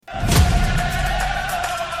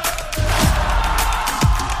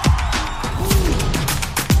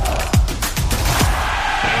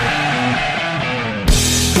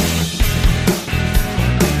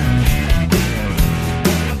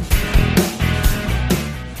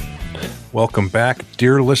Welcome back,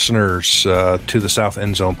 dear listeners, to the South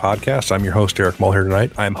End Zone podcast. I'm your host, Eric Mull, here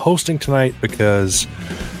tonight. I'm hosting tonight because,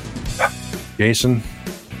 Jason,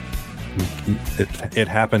 it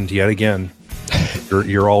happened yet again.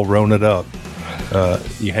 You're all roaned up.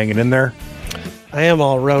 You hanging in there? I am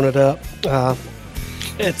all roaned up. I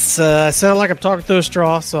sound like I'm talking through a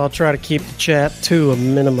straw, so I'll try to keep the chat to a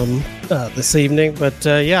minimum this evening. But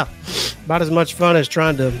yeah, about as much fun as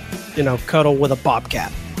trying to, cuddle with a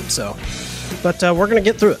bobcat. So, but we're going to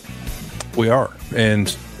get through it. We are. And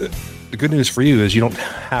the good news for you is you don't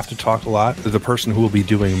have to talk a lot. The person who will be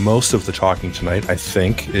doing most of the talking tonight, I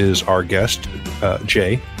think, is our guest,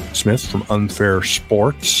 Jay Smith from Unfair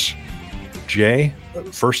Sports. Jay,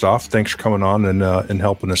 first off, thanks for coming on and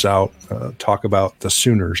helping us out, talk about the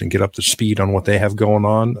Sooners and get up to speed on what they have going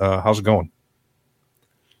on. How's it going?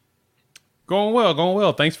 Going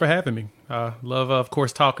well. Thanks for having me. Love, of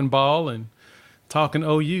course, talking ball and talking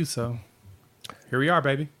OU. So here we are,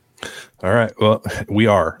 baby. All right. Well, we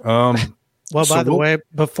are. By the way,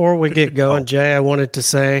 before we get going, Jay, I wanted to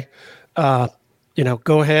say,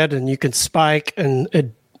 go ahead and you can spike and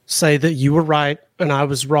say that you were right and I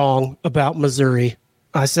was wrong about Missouri.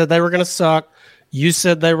 I said they were going to suck. You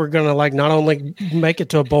said they were going to not only make it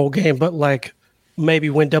to a bowl game, but maybe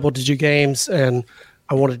win double-digit games. And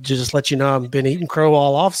I wanted to just let you know I've been eating crow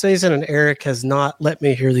all off season, and Eric has not let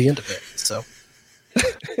me hear the end of it. So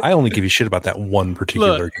I only give you shit about that one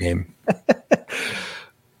particular game.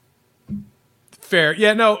 Fair.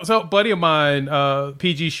 Yeah, no. So buddy of mine,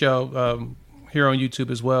 PG Show, here on YouTube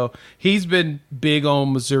as well, he's been big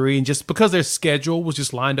on Missouri, and just because their schedule was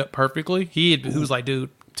just lined up perfectly, he was like, dude,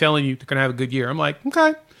 telling you they're going to have a good year. I'm like,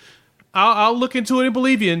 okay, I'll look into it and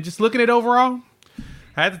believe you. And just looking at overall,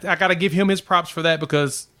 I got to give him his props for that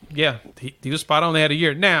because, yeah, he was spot on. They had a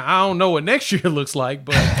year. Now, I don't know what next year looks like,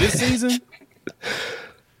 but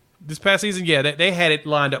this past season, yeah, they had it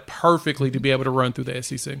lined up perfectly to be able to run through the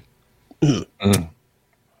SEC.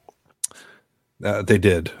 They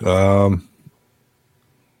did.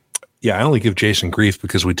 Yeah, I only give Jason grief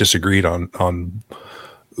because we disagreed on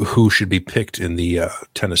who should be picked in the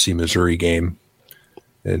Tennessee-Missouri game.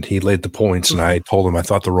 And he laid the points, and I told him I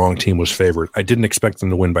thought the wrong team was favored. I didn't expect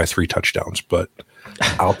them to win by 3 touchdowns, but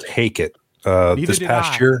I'll take it. This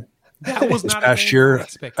past year,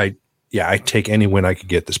 I take any win I could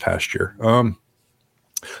get this past year.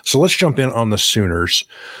 So let's jump in on the Sooners.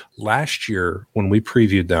 Last year, when we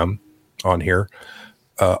previewed them on here,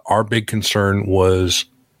 our big concern was,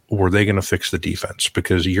 were they going to fix the defense?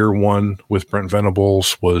 Because year one with Brent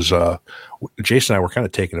Venables was Jason and I were kind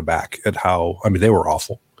of taken aback at how, they were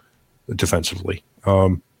awful defensively.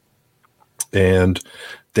 And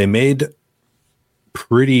they made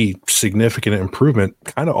pretty significant improvement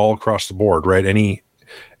kind of all across the board, right? Any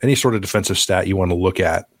sort of defensive stat you want to look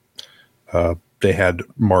at, they had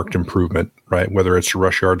marked improvement, right? Whether it's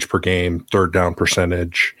rush yards per game, third down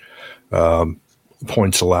percentage,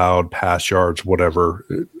 points allowed, pass yards, whatever.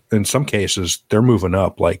 In some cases, they're moving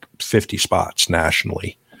up 50 spots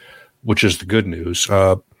nationally, which is the good news.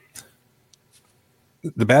 The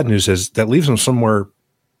bad news is that leaves them somewhere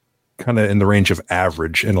kind of in the range of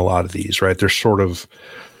average in a lot of these, right? They're sort of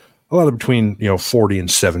a lot of between 40 and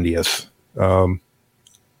 70th.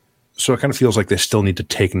 So it kind of feels like they still need to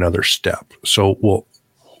take another step. So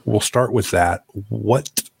we'll start with that.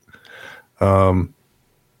 What are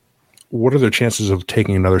their chances of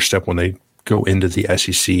taking another step when they go into the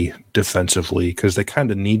SEC defensively? Because they kind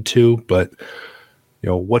of need to, but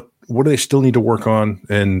what do they still need to work on,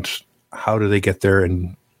 and how do they get there,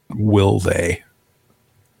 and will they?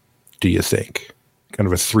 Do you think? Kind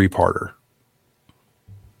of a 3-parter.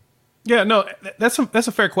 Yeah, no, that's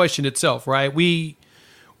a fair question itself, right? We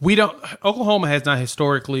don't. Oklahoma has not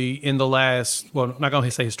historically in the last. Well, I'm not going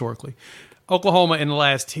to say historically. Oklahoma in the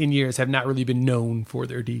last 10 years have not really been known for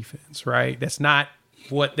their defense, right? That's not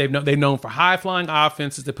what they've known. They've known for high-flying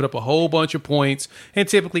offenses that put up a whole bunch of points and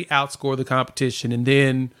typically outscore the competition. And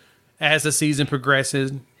then as the season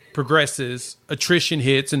progresses, attrition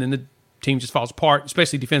hits, and then the team just falls apart,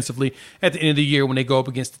 especially defensively at the end of the year when they go up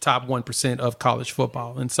against the top 1% of college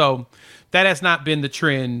football. And so that has not been the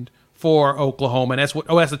trend for Oklahoma. And that's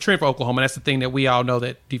the trend for Oklahoma. And that's the thing that we all know,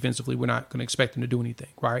 that defensively we're not going to expect them to do anything,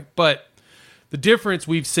 right? But the difference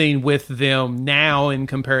we've seen with them now in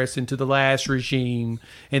comparison to the last regime,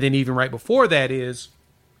 and then even right before that, is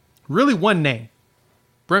really one name,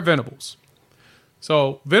 Brent Venables.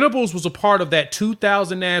 So Venables was a part of that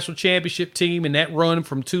 2000 national championship team and that run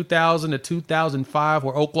from 2000 to 2005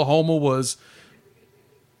 where Oklahoma was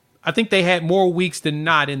I think they had more weeks than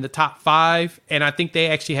not in the top 5, and I think they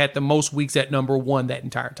actually had the most weeks at number 1 that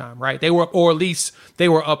entire time, right? They were, or at least they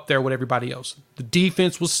were up there with everybody else. The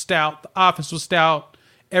defense was stout, the offense was stout,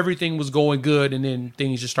 everything was going good, and then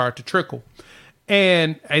things just started to trickle.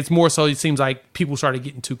 And it's more so, it seems like people started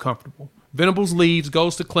getting too comfortable. Venables leaves,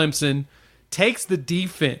 goes to Clemson, takes the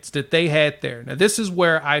defense that they had there. Now, this is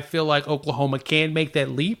where I feel like Oklahoma can make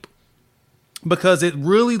that leap, because it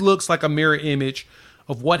really looks like a mirror image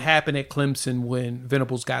of what happened at Clemson when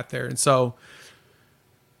Venables got there. And so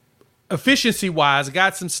efficiency-wise, I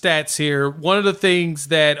got some stats here. One of the things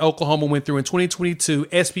that Oklahoma went through in 2022,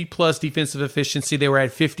 SP Plus defensive efficiency, they were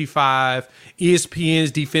at 55.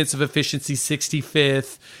 ESPN's defensive efficiency,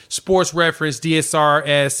 65th. Sports Reference,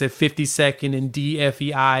 DSRS at 52nd. And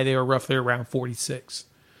DFEI, they were roughly around 46.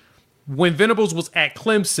 When Venables was at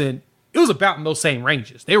Clemson, it was about in those same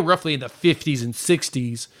ranges. They were roughly in the 50s and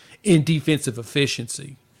 60s in defensive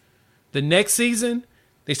efficiency. The next season,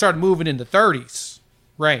 they started moving in the 30s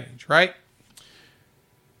range, right?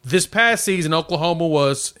 This past season, Oklahoma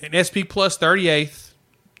was an SP Plus 38th,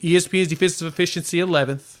 ESPN's defensive efficiency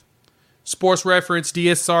 11th, Sports Reference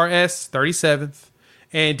DSRS 37th,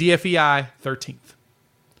 and DFEI 13th.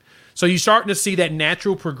 So you're starting to see that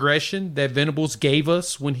natural progression that Venables gave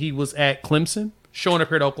us when he was at Clemson showing up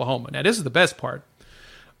here at Oklahoma. Now, this is the best part.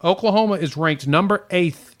 Oklahoma is ranked number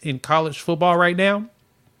 8th in college football right now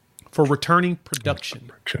for returning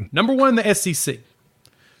production. Number 1 in the SEC.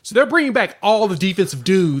 So they're bringing back all the defensive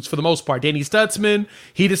dudes for the most part. Danny Stutzman,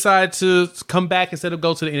 he decided to come back instead of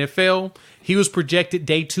go to the NFL. He was projected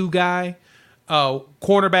day 2 guy.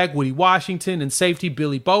 Cornerback Woody Washington and safety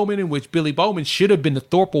Billy Bowman, in which Billy Bowman should have been the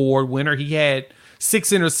Thorpe Award winner. He had 6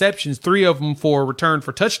 interceptions, 3 of them for return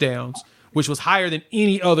for touchdowns, which was higher than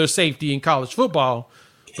any other safety in college football.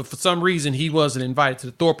 But for some reason, he wasn't invited to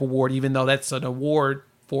the Thorpe Award, even though that's an award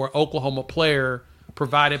for an Oklahoma player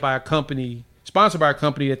provided by a company, sponsored by a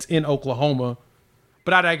company that's in Oklahoma.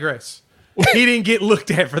 But I digress. He didn't get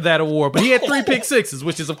looked at for that award, but he had 3 pick sixes,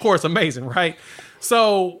 which is, of course, amazing, right?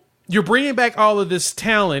 So you're bringing back all of this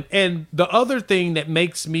talent. And the other thing that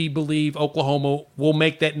makes me believe Oklahoma will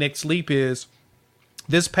make that next leap is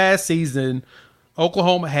this past season,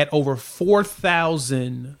 Oklahoma had over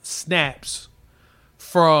 4,000 snaps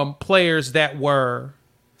from players that were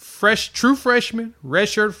true freshmen,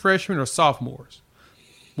 redshirt freshmen, or sophomores.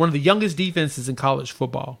 One of the youngest defenses in college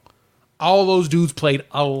football. All those dudes played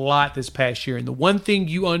a lot this past year. And the one thing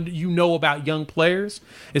you know about young players,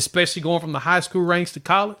 especially going from the high school ranks to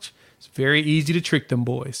college, it's very easy to trick them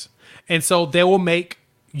boys. And so they will make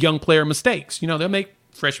young player mistakes. You know, they'll make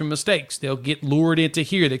freshman mistakes. They'll get lured into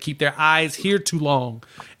here. They keep their eyes here too long,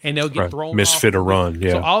 and they'll get thrown misfit off. or run.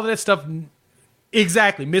 Yeah. So all of that stuff,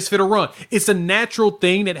 exactly, misfit or run. It's a natural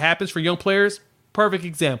thing that happens for young players. Perfect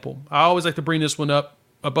example. I always like to bring this one up.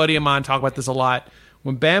 A buddy of mine talk about this a lot.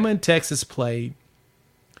 When Bama and Texas played,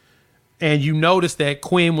 and you noticed that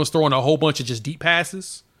Quinn was throwing a whole bunch of just deep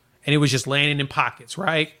passes, and it was just landing in pockets,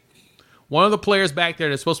 right? One of the players back there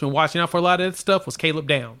that's supposed to be watching out for a lot of that stuff was Caleb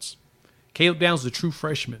Downs. Caleb Downs was a true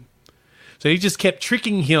freshman. So he just kept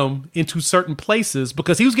tricking him into certain places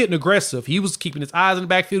because he was getting aggressive. He was keeping his eyes in the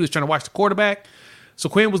backfield. He was trying to watch the quarterback. So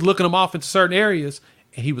Quinn was looking him off into certain areas,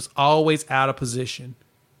 and he was always out of position.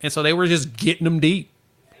 And so they were just getting him deep.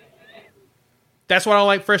 That's why I don't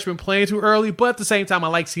like freshmen playing too early, but at the same time, I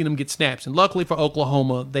like seeing them get snaps. And luckily for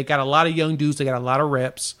Oklahoma, they got a lot of young dudes. They got a lot of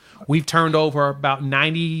reps. We've turned over about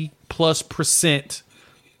 90+%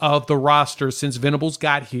 of the roster since Venables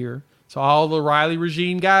got here. So all the Riley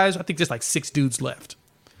regime guys, I think there's like 6 dudes left.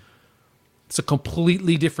 It's a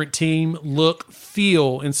completely different team, look,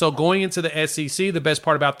 feel. And so going into the SEC, the best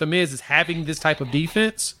part about them is having this type of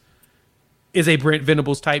defense is a Brent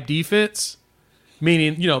Venables type defense.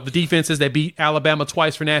 Meaning, you know, the defenses that beat Alabama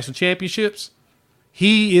twice for national championships,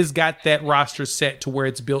 he has got that roster set to where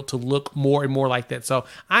it's built to look more and more like that. So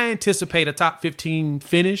I anticipate a top 15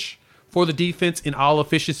 finish for the defense in all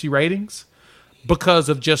efficiency ratings because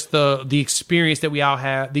of just the experience that we all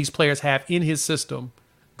have, these players have in his system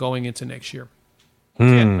going into next year.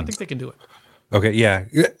 Yeah, I think they can do it. Okay, yeah.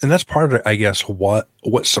 And that's part of it, I guess, what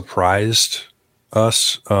surprised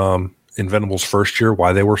us in Venables' first year,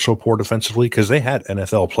 why they were so poor defensively, because they had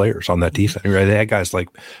NFL players on that defense. Right? They had guys like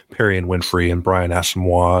Perry and Winfrey and Brian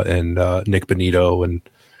Asamoah and Nick Benito and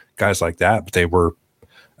guys like that. But they were,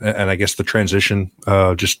 and I guess the transition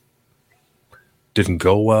just didn't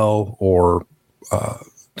go well, or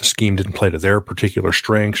the scheme didn't play to their particular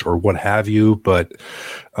strengths, or what have you. But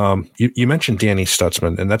you mentioned Danny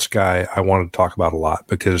Stutzman, and that's a guy I wanted to talk about a lot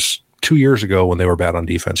because 2 years ago when they were bad on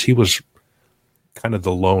defense, he was kind of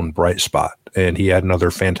the lone bright spot and he had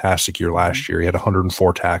another fantastic year last year. He had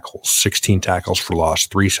 104 tackles, 16 tackles for loss,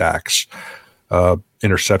 3 sacks,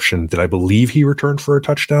 interception that I believe he returned for a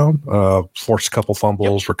touchdown, forced a couple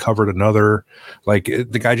fumbles, recovered another. Like,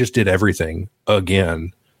 the guy just did everything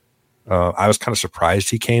again. I was kind of surprised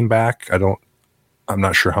he came back. I'm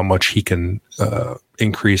not sure how much he can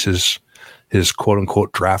increase his quote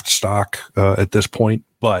unquote draft stock at this point,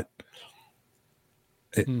 but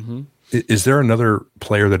is there another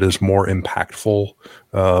player that is more impactful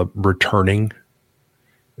returning?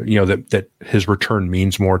 That his return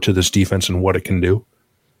means more to this defense and what it can do?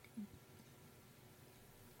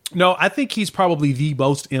 No, I think he's probably the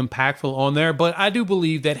most impactful on there, but I do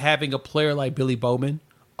believe that having a player like Billy Bowman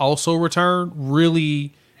also return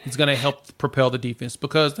really is going to help propel the defense,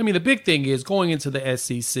 because, I mean, the big thing is going into the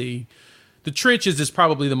SEC, the trenches is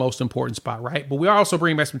probably the most important spot, right? But we are also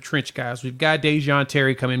bringing back some trench guys. We've got Dejon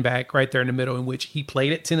Terry coming back right there in the middle, in which he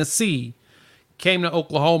played at Tennessee, came to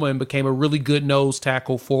Oklahoma and became a really good nose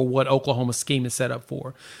tackle for what Oklahoma's scheme is set up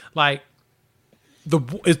for. Like,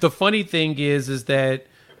 the funny thing is that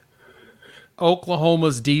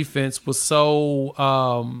Oklahoma's defense was so,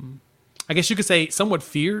 I guess you could say, somewhat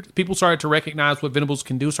feared. People started to recognize what Venables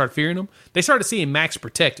can do, start fearing him. They started seeing Max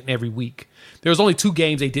protect every week. There was only 3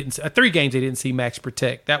 games they didn't see Max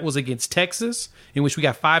protect. That was against Texas, in which we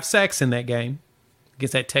got 5 sacks in that game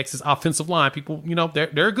against that Texas offensive line. People,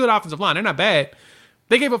 they're a good offensive line. They're not bad.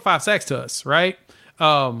 They gave up 5 sacks to us, right?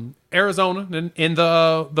 Arizona in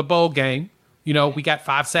the bowl game, we got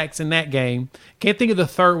 5 sacks in that game. Can't think of the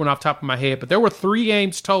third one off the top of my head, but there were 3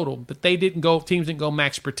 games total that teams didn't go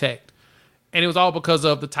max protect. And it was all because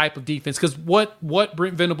of the type of defense. Because what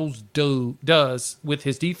Brent Venables does with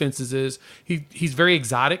his defenses is he's very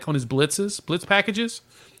exotic on his blitz packages.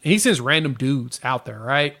 And he sends random dudes out there,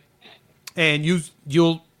 right? And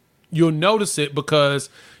you'll notice it because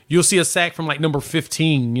you'll see a sack from like number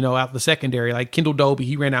 15, out the secondary. Like Kendall Dobie,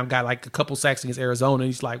 he ran out and got like a couple sacks against Arizona.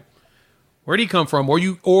 And he's like, where'd he come from?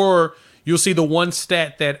 Or you'll see the one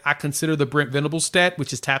stat that I consider the Brent Venables stat,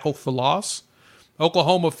 which is tackle for loss.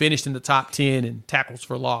 Oklahoma finished in the top 10 in tackles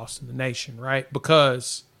for loss in the nation, right?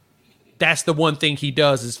 Because that's the one thing he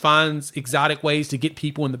does, is finds exotic ways to get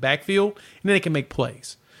people in the backfield, and then they can make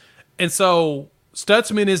plays. And so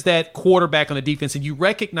Stutzman is that quarterback on the defense, and you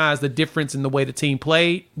recognize the difference in the way the team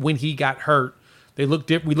played when he got hurt. We looked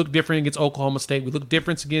different against Oklahoma State. We looked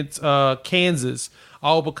different against Kansas,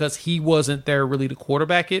 all because he wasn't there really to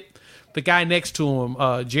quarterback it. The guy next to him,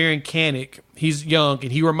 Jaron Kanik, he's young,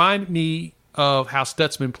 and he reminded me of how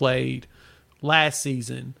Stutzman played last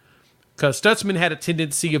season, because Stutzman had a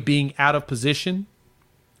tendency of being out of position.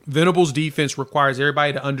 Venables' defense requires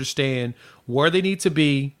everybody to understand where they need to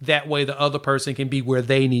be. That way the other person can be where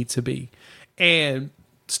they need to be. And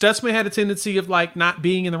Stutzman had a tendency of like not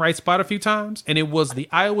being in the right spot a few times. And it was the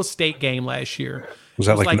Iowa State game last year. Was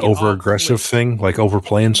that like an over-aggressive thing? Like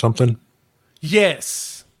overplaying something?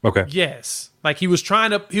 Yes. Okay. Yes. Like he was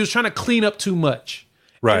trying to clean up too much.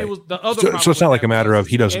 Right. So it's not like a matter of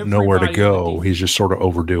he doesn't know where to go. He's just sort of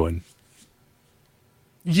overdoing.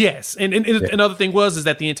 Yes. And another thing is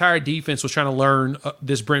that the entire defense was trying to learn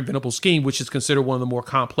this Brent Venables scheme, which is considered one of the more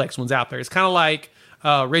complex ones out there. It's kind of like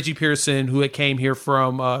Reggie Pearson, who had came here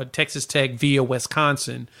from Texas Tech via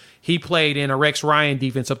Wisconsin. He played in a Rex Ryan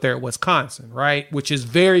defense up there at Wisconsin, right? Which is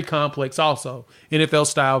very complex also. NFL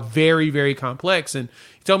style, very, very complex. And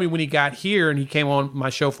he told me when he got here and he came on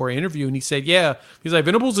my show for an interview, and he said, he's like,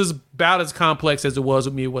 Venables is about as complex as it was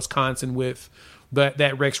with me at Wisconsin with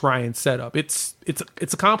that Rex Ryan setup. It's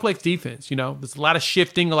a complex defense, There's a lot of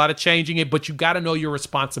shifting, a lot of changing it, but you got to know your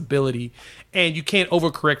responsibility, and you can't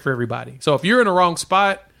overcorrect for everybody. So if you're in the wrong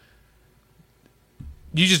spot,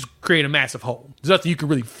 you just create a massive hole. There's nothing you can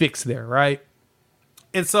really fix there, right?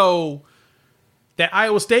 And so that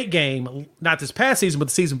Iowa State game, not this past season, but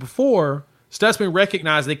the season before, Stutzman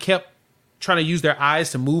recognized they kept trying to use their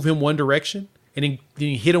eyes to move him one direction, and then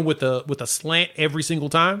he hit him with a slant every single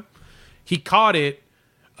time. He caught it.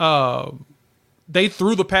 They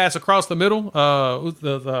threw the pass across the middle.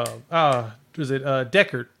 Deckard,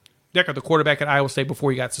 the quarterback at Iowa State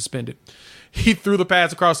before he got suspended. He threw the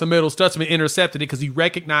pass across the middle. Stutzman intercepted it because he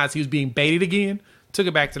recognized he was being baited again, took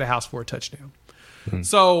it back to the house for a touchdown. Mm-hmm.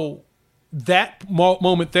 So that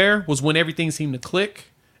moment there was when everything seemed to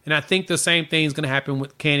click. And I think the same thing is going to happen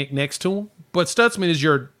with Kanik next to him. But Stutzman is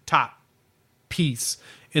your top piece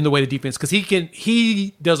in the way the defense, because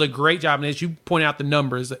he does a great job. And as you point out the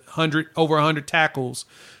numbers, over 100 tackles,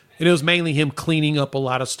 and it was mainly him cleaning up a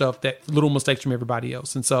lot of stuff, that little mistakes from everybody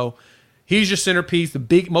else. And so he's your centerpiece, the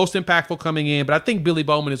big, most impactful coming in. But I think Billy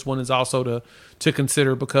Bowman is also to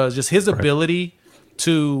consider, because just his ability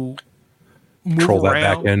to control that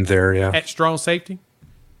back end there. Yeah, at strong safety.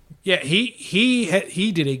 Yeah,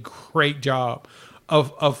 he did a great job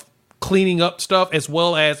of cleaning up stuff as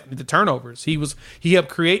well as the turnovers. He helped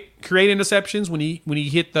create interceptions when he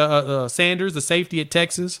hit the Sanders, the safety at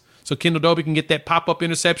Texas, so Kendall Dobie can get that pop-up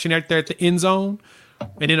interception right there at the end zone.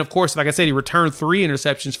 And then, of course, like I said, he returned 3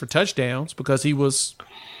 interceptions for touchdowns because he was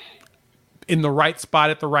in the right spot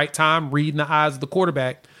at the right time, reading the eyes of the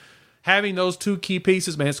quarterback. Having those 2 key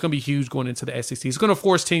pieces, man, it's going to be huge going into the SEC. It's going to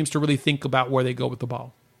force teams to really think about where they go with the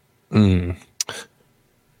ball.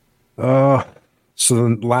 So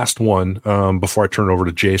the last one, before I turn it over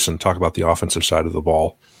to Jason, talk about the offensive side of the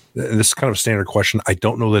ball. This is kind of a standard question. I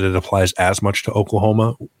don't know that it applies as much to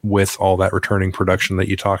Oklahoma with all that returning production that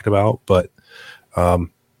you talked about, but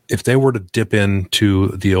if they were to dip into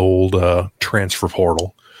the old transfer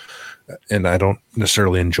portal, and I don't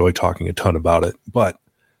necessarily enjoy talking a ton about it, but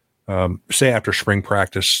say after spring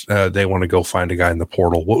practice, they want to go find a guy in the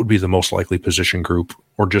portal, what would be the most likely position group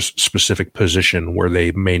or just specific position where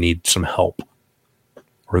they may need some help?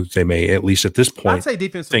 Or they may, at least at this point,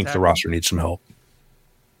 think the roster needs some help.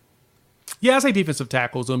 Yeah, I'd say defensive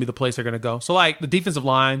tackle is going to be the place they're going to go. So, like, the defensive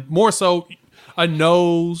line, more so a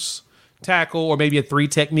nose tackle or maybe a 3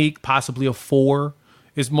 technique, possibly a 4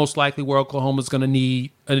 is most likely where Oklahoma's going to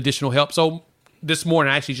need an additional help. So, this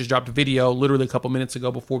morning, I actually just dropped a video literally a couple minutes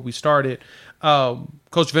ago before we started.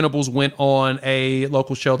 Coach Venables went on a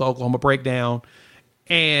local show, the Oklahoma Breakdown,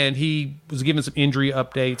 and he was giving some injury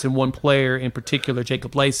updates. And one player in particular,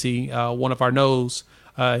 Jacob Lacey, one of our nose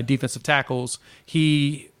defensive tackles,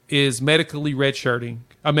 he is medically retiring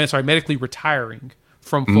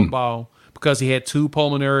from football because he had 2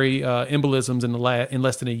 pulmonary embolisms in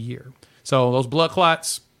less than a year. So those blood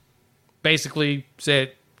clots basically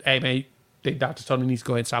said, hey, man, the doctor told him he needs to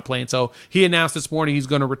go ahead and stop playing. So he announced this morning he's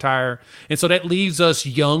going to retire. And so that leaves us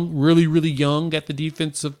young, really, really young at the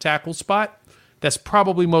defensive tackle spot. That's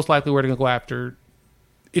probably most likely where they're going to go after.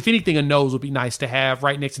 If anything, a nose would be nice to have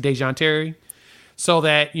right next to Dejon Terry so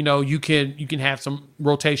that, you can have some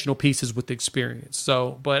rotational pieces with experience.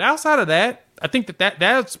 So, but outside of that, I think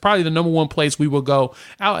that's probably the number one place we will go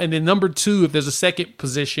out. And then number 2, if there's a second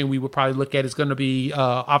position we would probably look at, is going to be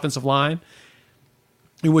offensive line,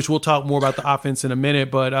 in which we'll talk more about the offense in a minute,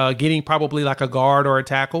 but getting probably like a guard or a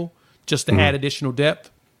tackle just to add additional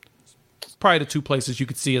depth. Probably the 2 places you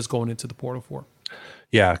could see us going into the portal for.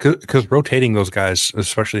 Yeah, because rotating those guys,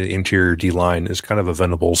 especially the interior D-line, is kind of a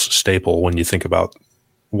Venables staple when you think about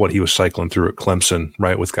what he was cycling through at Clemson,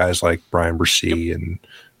 right, with guys like Brian Brisee and,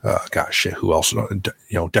 who else?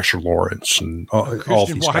 Dexter Lawrence and all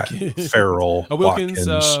these guys. Farrell, Wilkins.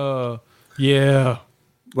 Yeah.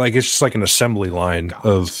 Like, it's just like an assembly line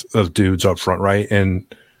of dudes up front, right? And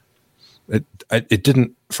it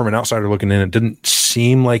didn't, from an outsider looking in, it didn't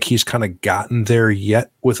seem like he's kind of gotten there yet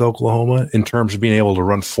with Oklahoma in terms of being able to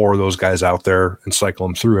run 4 of those guys out there and cycle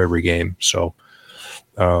them through every game. So,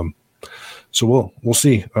 we'll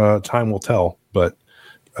see. Time will tell. But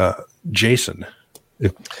Jason,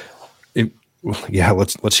 let's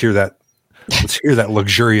hear that. Let's hear that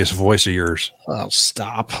luxurious voice of yours. Oh,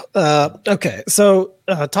 stop. Okay. So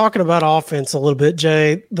talking about offense a little bit,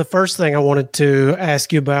 Jay, the first thing I wanted to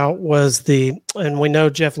ask you about was and we know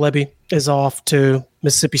Jeff Lebby is off to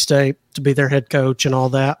Mississippi State to be their head coach and all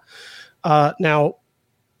that. Now,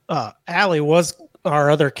 Allie was our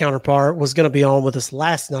other counterpart, was going to be on with us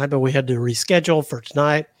last night, but we had to reschedule for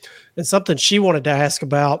tonight. And something she wanted to ask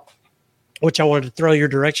about, which I wanted to throw your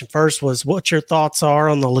direction first, was what your thoughts are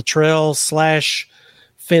on the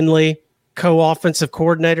Luttrell/Finley co-offensive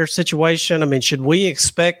coordinator situation. I mean, should we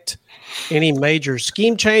expect any major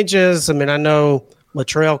scheme changes? I mean, I know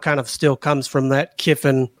Luttrell kind of still comes from that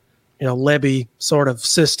Kiffin, Lebby sort of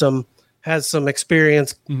system, has some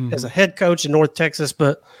experience as a head coach in North Texas,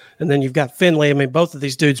 and then you've got Finley. I mean, both of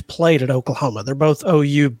these dudes played at Oklahoma. They're both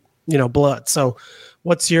OU, blood. So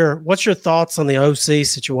what's your thoughts on the OC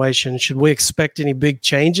situation? Should we expect any big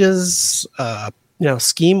changes,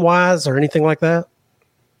 scheme wise or anything like that?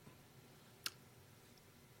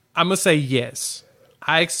 I'm going to say yes.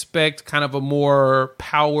 I expect kind of a more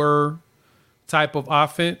power type of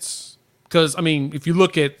offense. Because, I mean, if you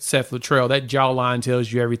look at Seth Luttrell, that jawline tells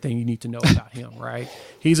you everything you need to know about him, right?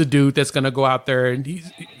 He's a dude that's going to go out there and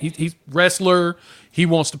he's wrestler. He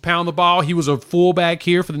wants to pound the ball. He was a fullback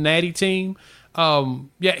here for the Natty team.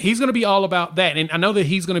 He's going to be all about that. And I know that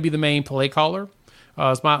he's going to be the main play caller.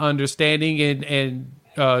 It's my understanding. And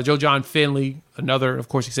Joe John Finley, another, of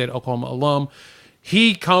course, he said Oklahoma alum.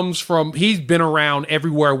 He's been around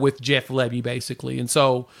everywhere with Jeff Lebby, basically. And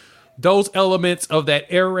so those elements of that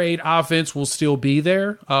air raid offense will still be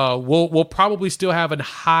there. We'll probably still have a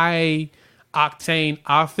high octane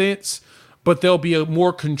offense, but there'll be a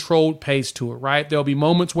more controlled pace to it, right? There'll be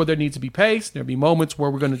moments where there needs to be pace. There'll be moments where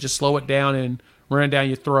we're going to just slow it down and run it down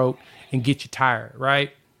your throat and get you tired,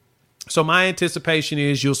 right? So my anticipation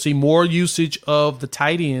is you'll see more usage of the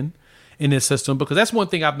tight end in this system, because that's one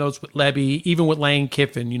thing I've noticed with Levy, even with Lane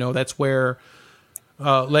Kiffin. That's where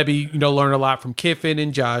Levy, learned a lot from Kiffin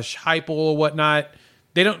and Josh Heupel or whatnot.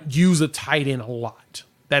 They don't use a tight end a lot.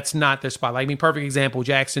 That's not their spot. Perfect example,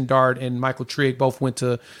 Jackson Dart and Michael Trigg both went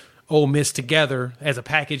to Ole Miss together as a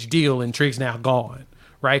package deal, and Trigg's now gone,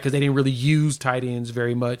 right? Because they didn't really use tight ends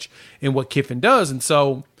very much in what Kiffin does. And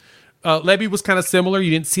so Levy was kind of similar.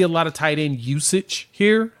 You didn't see a lot of tight end usage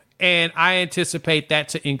here, and I anticipate that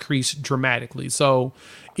to increase dramatically. So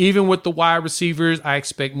even with the wide receivers, I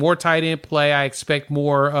expect more tight end play. I expect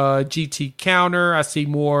more GT counter. I see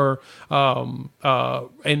more and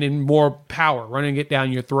then more power, running it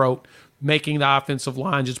down your throat, making the offensive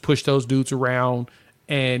line just push those dudes around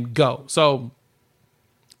and go. So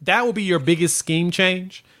that will be your biggest scheme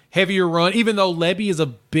change. Heavier run, even though Levy is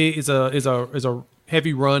a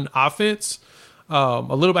heavy run offense. A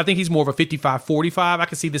little bit, I think he's more of a 55-45. I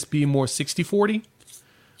can see this being more 60-40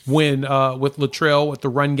 when with Latrell with the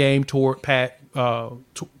run game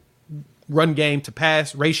run game to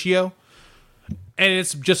pass ratio. And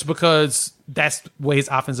it's just because that's the way his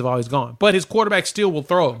offense have always gone. But his quarterback still will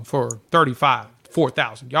throw him for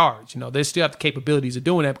 4,000 yards. They still have the capabilities of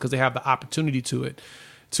doing that because they have the opportunity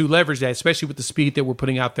to leverage that, especially with the speed that we're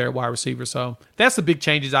putting out there at wide receiver. So that's the big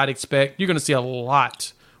changes I'd expect. You're going to see a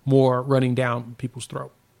lot more running down people's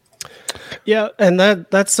throat. Yeah, and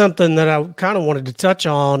that's something that I kind of wanted to touch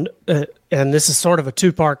on, and this is sort of a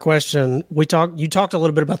two-part question. You talked a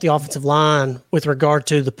little bit about the offensive line with regard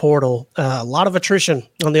to the portal. A lot of attrition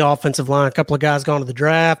on the offensive line. A couple of guys gone to the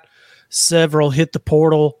draft. Several hit the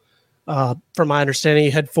portal. From my understanding,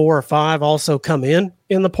 you had 4 or 5 also come in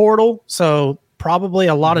the portal. So probably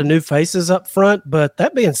a lot of new faces up front. But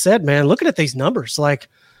that being said, man, looking at these numbers, like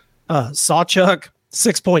Sawchuk,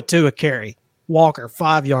 6.2 a carry. Walker,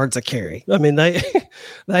 5 yards a carry. I mean, I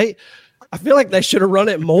feel like they should have run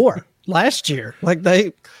it more last year.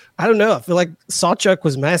 I don't know. I feel like Sawchuk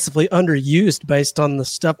was massively underused based on the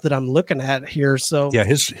stuff that I'm looking at here. So yeah,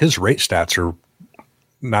 his rate stats are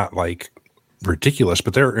not ridiculous,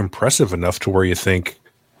 but they're impressive enough to where you think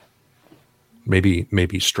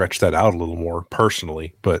maybe stretch that out a little more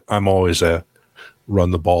personally. But I'm always a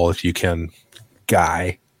run the ball if you can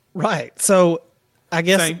guy. Right. So I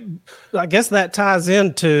guess that ties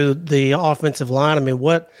into the offensive line. I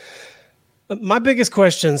mean, my biggest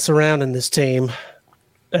question surrounding this team,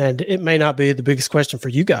 and it may not be the biggest question for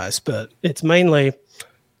you guys, but it's mainly,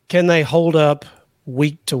 can they hold up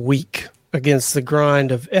week to week against the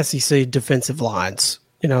grind of SEC defensive lines?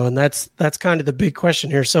 And that's kind of the big question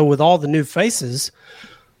here. So with all the new faces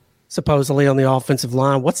supposedly on the offensive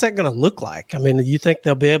line, what's that going to look like? I mean, do you think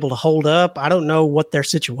they'll be able to hold up? I don't know what their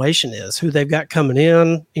situation is, who they've got coming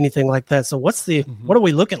in, anything like that. So what are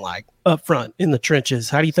we looking like up front in the trenches?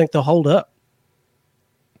 How do you think they'll hold up?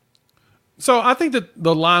 So I think that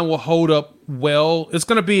the line will hold up well. It's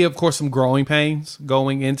going to be, of course, some growing pains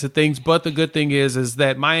going into things. But the good thing is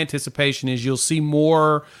that my anticipation is you'll see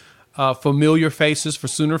more familiar faces for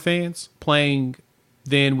Sooner fans playing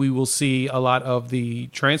than we will see a lot of the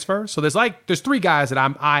transfers. So there's 3 guys that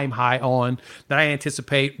I'm high on that I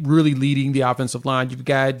anticipate really leading the offensive line. You've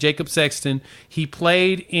got Jacob Sexton. He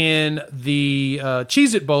played in the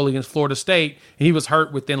Cheez-It Bowl against Florida State, and he was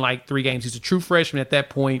hurt within 3 games. He's a true freshman at that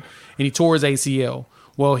point, and he tore his ACL.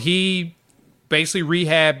 Well, he basically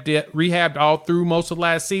rehabbed all through most of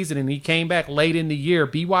last season, and he came back late in the year.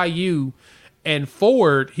 BYU and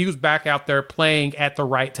Ford, he was back out there playing at the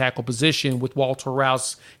right tackle position with Walter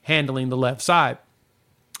Rouse handling the left side.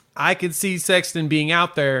 I could see Sexton being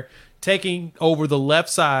out there taking over the left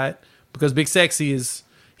side because Big Sexy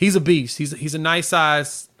he's a beast. He's a nice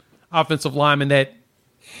size offensive lineman that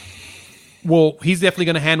he's definitely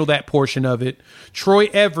going to handle that portion of it. Troy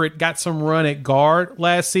Everett got some run at guard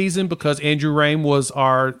last season because Andrew Rain was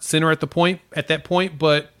our center at that point,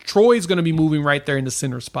 but Troy's going to be moving right there in the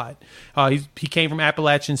center spot. He came from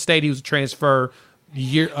Appalachian State. He was a transfer the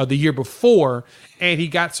year before, and he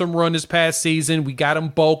got some run this past season. We got him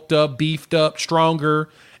bulked up, beefed up, stronger,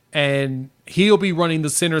 and he'll be running the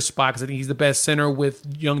center spot because I think he's the best center with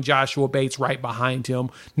young Joshua Bates right behind him,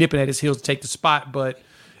 nipping at his heels to take the spot, but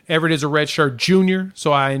Everett is a redshirt junior,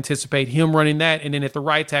 so I anticipate him running that. And then at the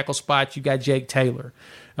right tackle spot, you got Jake Taylor,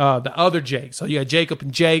 the other Jake. So you got Jacob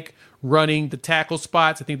and Jake running the tackle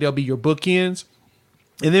spots. I think they'll be your bookends.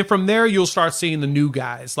 And then from there, you'll start seeing the new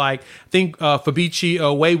guys. Like, I think Fabichi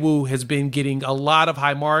Wewu has been getting a lot of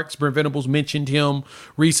high marks. Brent Venables mentioned him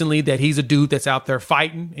recently, that he's a dude that's out there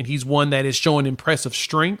fighting, and he's one that is showing impressive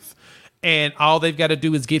strength. And all they've got to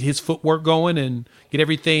do is get his footwork going and get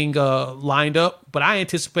everything lined up. But I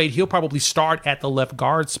anticipate he'll probably start at the left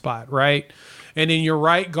guard spot, right? And in your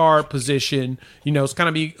right guard position, it's kind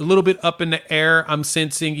of be a little bit up in the air. I'm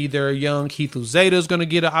sensing either a young Keith Uzeta is going to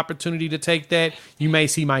get an opportunity to take that. You may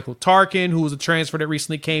see Michael Tarkin, who was a transfer that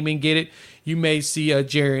recently came in, get it. You may see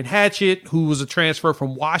Jarian Hatchett, who was a transfer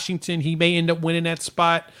from Washington. He may end up winning that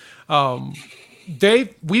spot.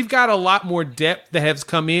 We've got a lot more depth that has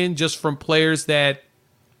come in just from players that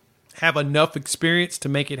have enough experience to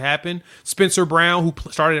make it happen. Spencer Brown, who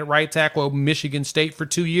started at right tackle at Michigan State for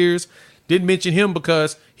 2 years. Didn't mention him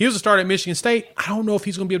because he was a starter at Michigan State. I don't know if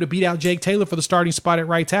he's going to be able to beat out Jake Taylor for the starting spot at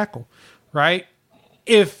right tackle, right?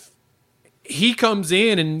 If he comes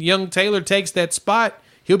in and young Taylor takes that spot,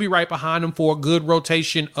 he'll be right behind him for a good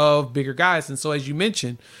rotation of bigger guys. And so, as you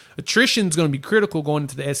mentioned, attrition is going to be critical going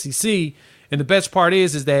into the SEC. And the best part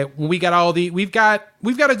is that when we got we've got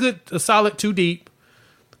a solid 2 deep.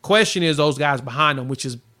 The question is those guys behind them, which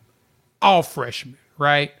is all freshmen,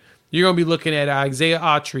 right? You're going to be looking at Isaiah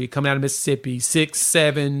Autry coming out of Mississippi,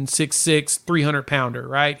 6'7", 6'6", 300-pounder,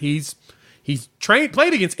 right? He's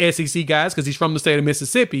played against SEC guys because he's from the state of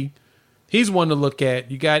Mississippi. He's one to look at.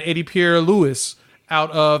 You got Eddie Pierre-Louis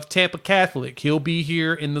out of Tampa Catholic. He'll be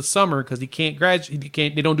here in the summer because he can't graduate.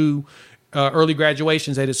 They don't do early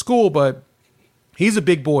graduations at his school, but he's a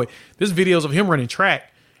big boy. There's videos of him running track.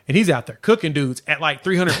 And he's out there cooking dudes at like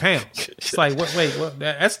 300 pounds. It's like, wait,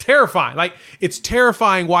 that's terrifying. Like, it's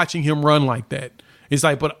terrifying watching him run like that. It's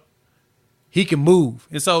like, but he can move.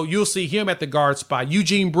 And so you'll see him at the guard spot.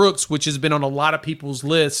 Eugene Brooks, which has been on a lot of people's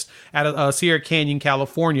lists out of Sierra Canyon,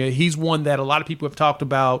 California. He's one that a lot of people have talked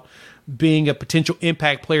about being a potential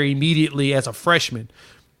impact player immediately as a freshman.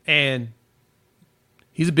 And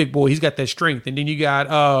he's a big boy. He's got that strength. And then you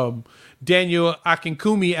got Daniel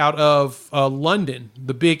Akinkumi out of London,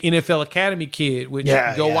 the big NFL Academy kid, which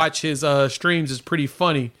watch his streams, is pretty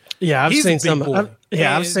funny. Yeah, I've seen some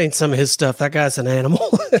of his stuff. That guy's an animal.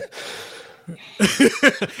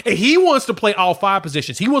 And he wants to play all 5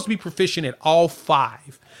 positions. He wants to be proficient at all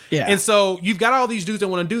 5. Yeah. And so you've got all these dudes that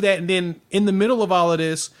want to do that. And then in the middle of all of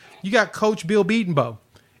this, you got Coach Bill Beatonbow,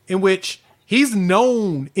 in which he's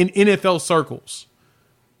known in NFL circles.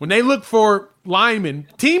 When they look for linemen,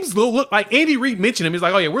 teams will look like Andy Reid mentioned him. He's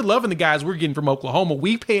like, oh, yeah, we're loving the guys we're getting from Oklahoma.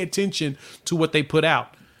 We pay attention to what they put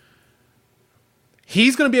out.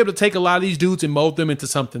 He's going to be able to take a lot of these dudes and mold them into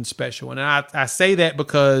something special. And I say that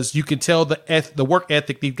because you can tell the work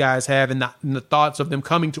ethic these guys have and the thoughts of them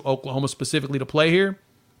coming to Oklahoma specifically to play here.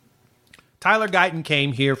 Tyler Guyton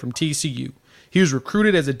came here from TCU. He was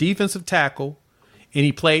recruited as a defensive tackle, and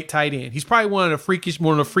he played tight end. He's probably one of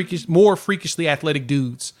the more freakishly athletic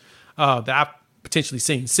dudes that I've potentially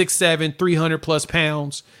seen. 6'7", 300+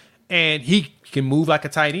 pounds, and he can move like a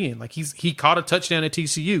tight end. Like he caught a touchdown at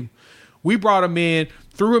TCU. We brought him in,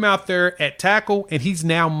 threw him out there at tackle, and he's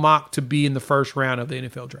now mocked to be in the first round of the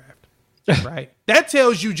NFL draft. Right? That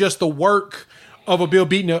tells you just the work of a Bill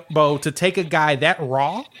Beatonbow to take a guy that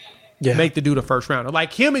raw. Yeah. Make the dude a first rounder.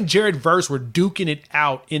 Like him and Jared Verse were duking it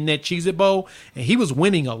out in that Cheez-It Bowl, and he was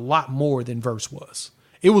winning a lot more than Verse was.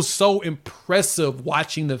 It was so impressive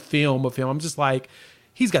watching the film of him. I'm just like,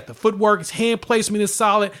 he's got the footwork, his hand placement is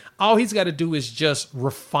solid. All he's got to do is just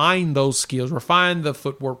refine those skills, refine the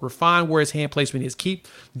footwork, refine where his hand placement is.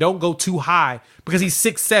 Don't go too high because he's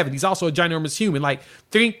 6'7". He's also a ginormous human. Like,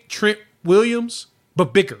 think Trent Williams,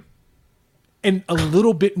 but bigger and a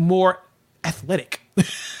little bit more athletic.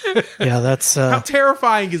 Yeah, that's how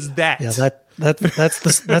terrifying is that? Yeah, that's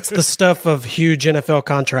the stuff of huge NFL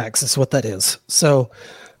contracts. Is what that is. So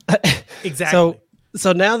exactly.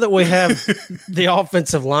 So now that we have the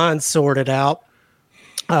offensive line sorted out,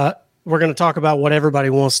 we're going to talk about what everybody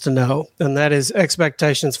wants to know, and that is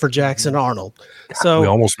expectations for Jackson Arnold. So we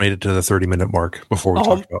almost made it to the 30-minute mark before we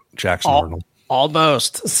talked about Jackson Arnold.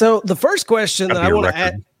 Almost. So the first question that I want to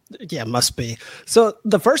ask. Yeah, must be. So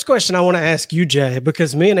the first question I want to ask you, Jay,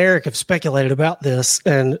 because me and Eric have speculated about this,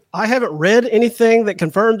 and I haven't read anything that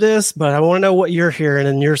confirmed this, but I want to know what you're hearing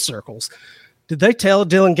in your circles. Did they tell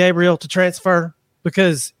Dylan Gabriel to transfer?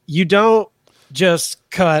 Because you don't just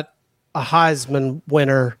cut a Heisman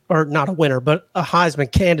winner, or not a winner, but a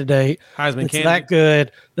Heisman candidate that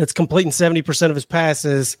good, that's completing 70% of his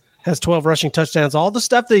passes, has 12 rushing touchdowns, all the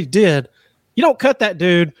stuff that he did. You don't cut that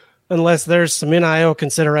dude unless there's some NIL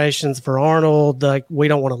considerations for Arnold, like we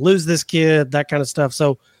don't want to lose this kid, that kind of stuff.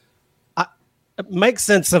 So make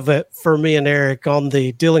sense of it for me and Eric on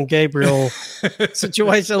the Dylan Gabriel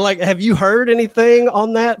situation. Like, have you heard anything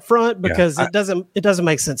on that front? Because it doesn't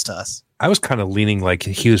make sense to us. I was kind of leaning like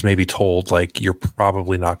he was maybe told like you're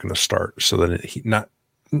probably not going to start, so that he not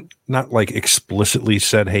like explicitly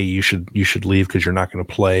said, hey, you should leave because you're not going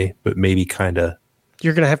to play, but maybe kind of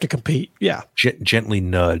you're going to have to compete. Yeah, gently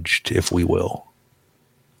nudged, if we will.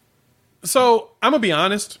 So I'm gonna be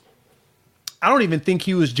honest. I don't even think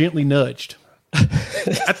he was gently nudged.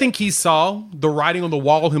 I think he saw the writing on the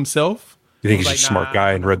wall himself. You think he's a smart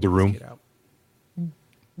guy and read the room?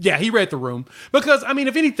 Yeah, he read the room because I mean,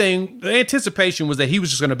 if anything, the anticipation was that he was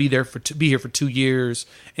just going to be there be here for 2 years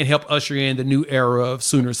and help usher in the new era of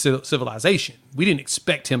Sooner civilization. We didn't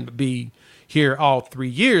expect him to be here all 3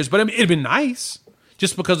 years, but I mean, it'd been nice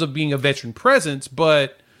just because of being a veteran presence.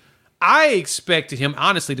 But I expected him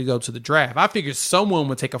honestly to go to the draft. I figured someone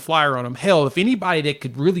would take a flyer on him. Hell, if anybody that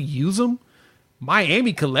could really use him,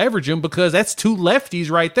 Miami could leverage him because that's 2 lefties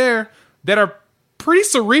right there that are pretty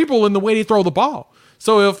cerebral in the way they throw the ball.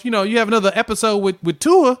 So if, you have another episode with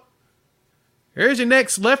Tua, here's your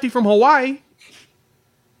next lefty from Hawaii.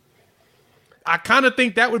 I kind of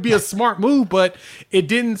think that would be a smart move, but it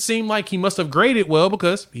didn't seem like he must have graded well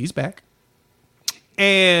because he's back.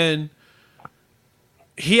 And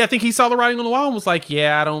I think he saw the writing on the wall and was like,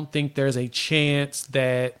 yeah, I don't think there's a chance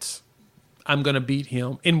that I'm going to beat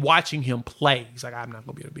him. In watching him play, he's like, I'm not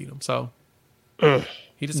going to be able to beat him. So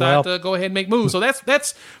he decided to go ahead and make moves. So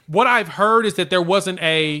that's what I've heard is that there wasn't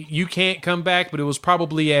a you can't come back, but it was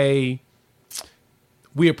probably a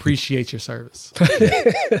we appreciate your service.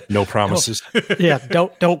 No promises. Yeah,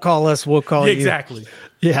 don't call us, we'll call you. Exactly.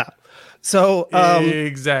 Yeah. So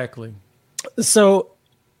exactly. So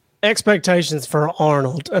expectations for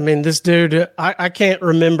Arnold. I mean, this dude, I can't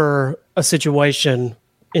remember a situation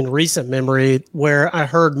in recent memory where I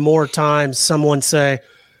heard more times someone say,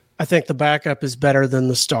 I think the backup is better than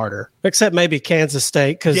the starter, except maybe Kansas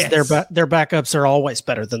State because their backups are always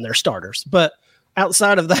better than their starters. But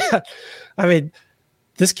outside of that, I mean,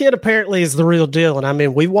 this kid apparently is the real deal. And I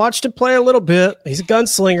mean, we watched him play a little bit. He's a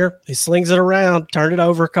gunslinger. He slings it around, turned it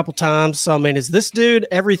over a couple times. So, I mean, is this dude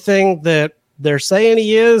everything that they're saying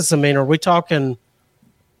he is? I mean, are we talking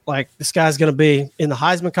like this guy's going to be in the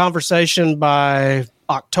Heisman conversation by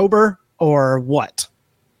October or what?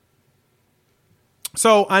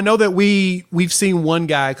 So I know that we've seen one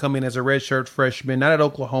guy come in as a redshirt freshman, not at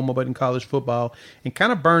Oklahoma, but in college football, and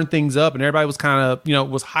kind of burn things up. And everybody was kind of,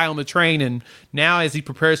 was high on the train. And now as he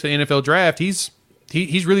prepares for the NFL draft, he's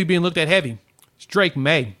really being looked at heavy. It's Drake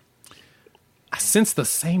May. I sense the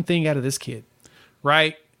same thing out of this kid,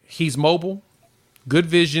 right? He's mobile, good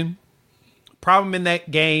vision. Problem in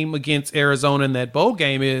that game against Arizona in that bowl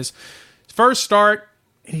game is first start,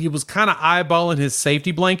 he was kind of eyeballing his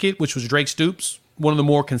safety blanket, which was Drake Stoops, one of the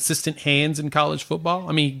more consistent hands in college football.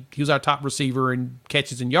 I mean, he was our top receiver in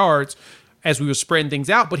catches and yards as we were spreading things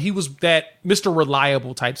out, but he was that Mr.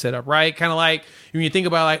 Reliable type setup, right? Kind of like when you think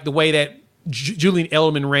about like the way that Julian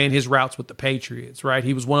Edelman ran his routes with the Patriots, right?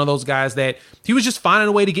 He was one of those guys that he was just finding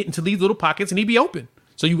a way to get into these little pockets and he'd be open.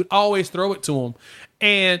 So you would always throw it to him.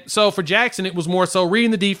 And so for Jackson, it was more so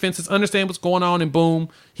reading the defenses, understand what's going on, and boom,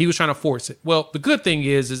 he was trying to force it. Well, the good thing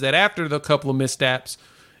is that after the couple of missteps,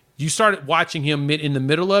 you started watching him in the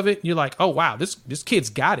middle of it. You're like, oh, wow, this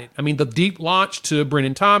kid's got it. I mean, the deep launch to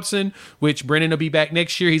Brennan Thompson, which Brennan will be back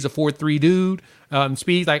next year. He's a 4.3 dude.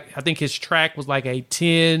 Speed, like I think his track was like a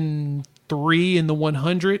 10.3 in the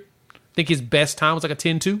 100. I think his best time was like a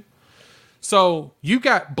 10.2. So you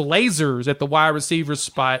got blazers at the wide receiver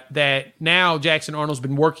spot that now Jackson Arnold's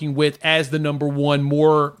been working with as the number one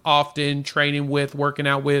more often, training with, working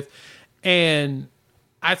out with. And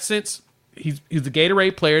I sense he's the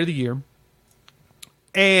Gatorade Player of the Year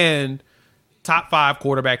and top 5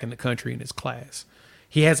 quarterback in the country in his class.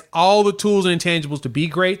 He has all the tools and intangibles to be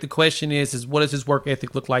great. The question is what does his work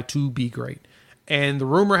ethic look like to be great? And the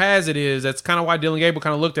rumor has it is that's kind of why Dylan Gabriel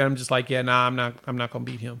kind of looked at him just like, yeah, nah, I'm not going to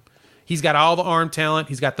beat him. He's got all the arm talent.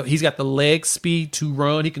 He's got the leg speed to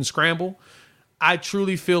run. He can scramble. I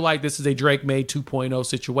truly feel like this is a Drake May 2.0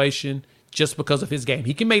 situation just because of his game.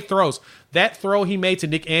 He can make throws. That throw he made to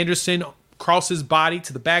Nick Anderson crossed his body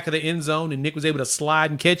to the back of the end zone, and Nick was able to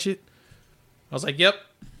slide and catch it. I was like, yep,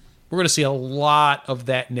 we're going to see a lot of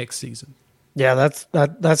that next season. Yeah,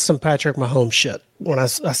 that's some Patrick Mahomes shit. When I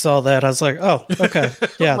saw that, I was like, oh, okay.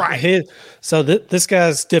 Yeah. Right. So this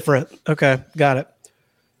guy's different. Okay, got it.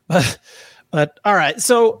 But all right,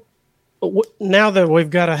 so now that we've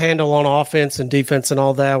got a handle on offense and defense and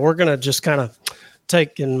all that, we're going to just kind of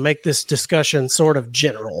take and make this discussion sort of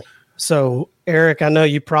general. So, Eric, I know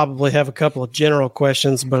you probably have a couple of general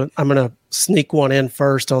questions, but I'm going to sneak one in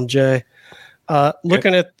first on Jay.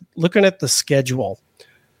 Looking at the schedule,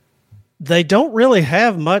 they don't really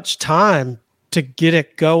have much time to get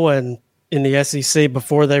it going in the SEC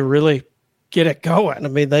before they really get it going. I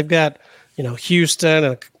mean, they've got, Houston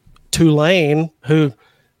and Tulane, who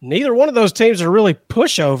neither one of those teams are really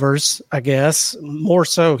pushovers, I guess, more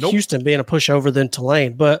so Houston being a pushover than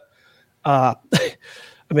Tulane. But, I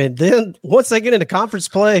mean, then once they get into conference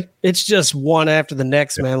play, it's just one after the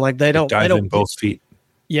next, man. Like they don't in both feet.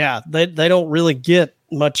 Yeah, they don't really get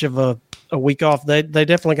much of a week off. They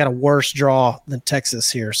definitely got a worse draw than Texas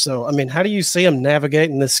here. So, I mean, how do you see them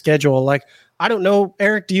navigating this schedule? Like, I don't know,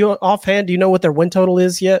 Eric, do you know what their win total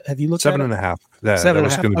is yet? Have you looked at it? 7.5. That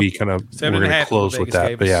was going to be kind of, we're going to close with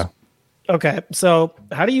that, but yeah. Okay, so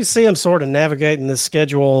how do you see them sort of navigating this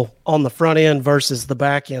schedule on the front end versus the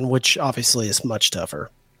back end, which obviously is much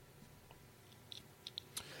tougher?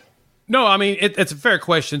 No, I mean, it's a fair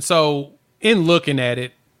question. So, in looking at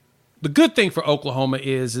it, the good thing for Oklahoma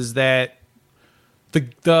is that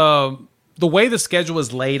the way the schedule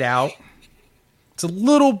is laid out, it's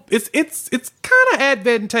kind of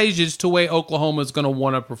advantageous to the way Oklahoma is going to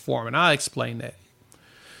want to perform, and I'll explain that.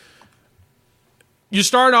 You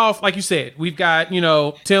start off, like you said, we've got,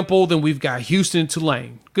 Temple, then we've got Houston,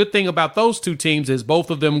 Tulane. Good thing about those two teams is both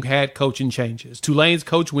of them had coaching changes. Tulane's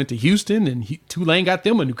coach went to Houston, and Tulane got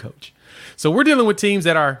them a new coach. So we're dealing with teams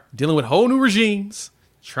that are dealing with whole new regimes,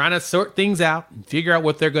 trying to sort things out and figure out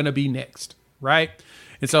what they're going to be next, right?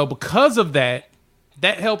 And so because of that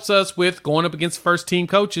helps us with going up against first-team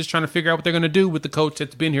coaches, trying to figure out what they're going to do with the coach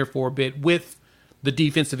that's been here for a bit with the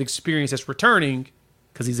defensive experience that's returning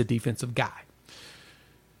because he's a defensive guy.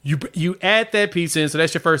 You add that piece in, so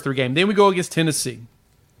that's your first 3 games. Then we go against Tennessee.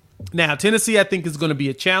 Now, Tennessee, I think, is going to be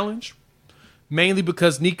a challenge, mainly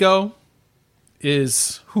because Nico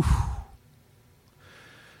is...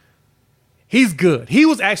 He's good. He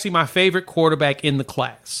was actually my favorite quarterback in the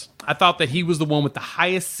class. I thought that he was the one with the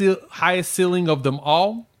highest ceiling of them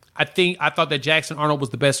all. I thought that Jackson Arnold was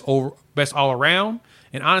the best all around.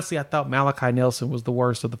 And honestly, I thought Malachi Nelson was the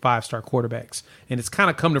worst of the 5-star quarterbacks. And it's kind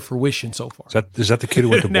of come to fruition so far. Is that the kid who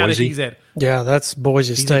went to Boise? Yeah, that's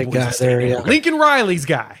Boise State guy there. Yeah. Lincoln Riley's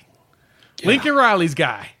guy. Yeah. Lincoln Riley's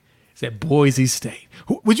guy is at Boise State.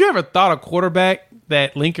 Would you ever thought a quarterback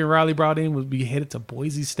that Lincoln Riley brought in would be headed to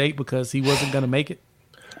Boise State because he wasn't going to make it?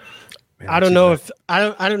 Man, I don't know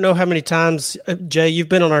I don't know how many times, Jay, you've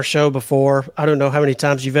been on our show before. I don't know how many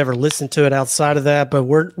times you've ever listened to it outside of that, but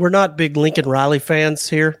we're not big Lincoln Riley fans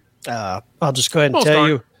here. I'll just go ahead and tell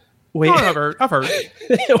you. I've heard.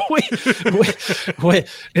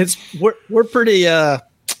 We're pretty.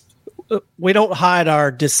 We don't hide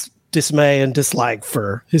our dismay and dislike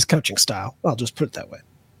for his coaching style. I'll just put it that way.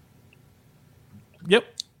 Yep.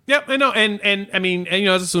 I know, and I mean,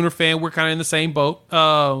 as a Sooner fan, we're kind of in the same boat.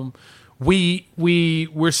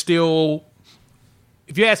 We're still.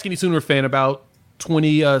 If you ask any Sooner fan about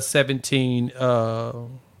 2017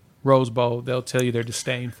 Rose Bowl, they'll tell you their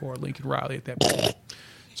disdain for Lincoln Riley at that point.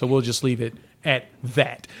 So we'll just leave it at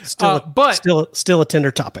that. Still a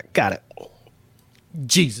tender topic. Got it.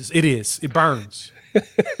 Jesus, it is. It burns. I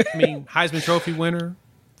mean, Heisman Trophy winner.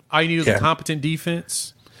 All you need is a competent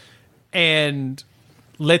defense, and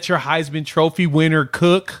let your Heisman Trophy winner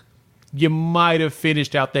cook. You might have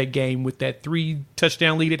finished out that game with that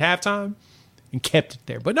 3-touchdown lead at halftime and kept it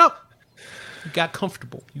there. But no, you got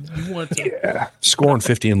comfortable. You wanted to scoring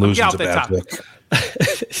 50 and losing is a bad look.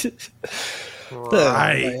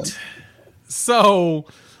 Right. So,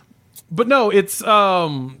 but no, it's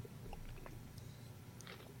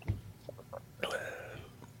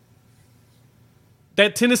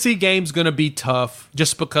that Tennessee game's going to be tough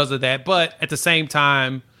just because of that. But at the same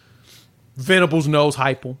time, Venables knows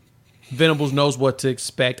Heupel. Venables knows what to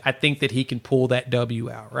expect. I think that he can pull that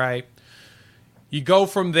W out, right? You go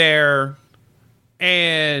from there,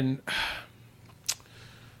 and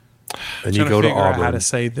you go to Auburn. How to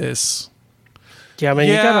say this? Yeah, I mean,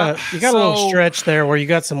 you got a little stretch there where you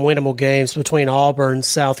got some winnable games between Auburn,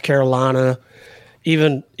 South Carolina,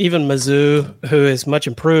 even Mizzou, who is much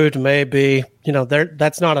improved, maybe.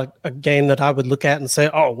 That's not a game that I would look at and say,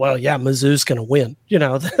 oh, well, yeah, Mizzou's going to win.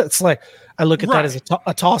 That's like I look at that as a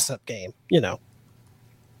toss-up game. Yeah,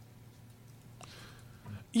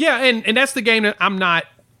 and that's the game that I'm not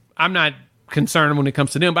concerned when it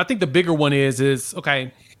comes to them. But I think the bigger one is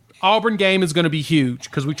okay. Auburn game is going to be huge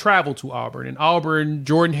because we travel to Auburn, and Auburn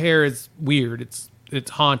Jordan Hare is weird. It's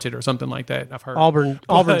haunted or something like that. I've heard Auburn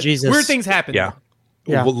Jesus. Weird things happen. Yeah.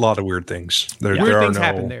 Yeah. A lot of weird things. Weird things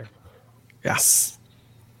happen there. Yes.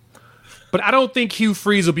 But I don't think Hugh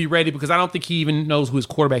Freeze will be ready because I don't think he even knows who his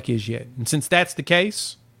quarterback is yet. And since that's the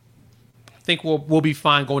case, think we'll be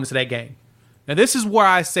fine going into that game. Now, this is where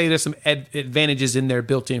I say there's some advantages in there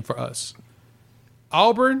built in for us.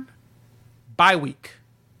 Auburn, bye week.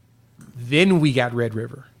 Then we got Red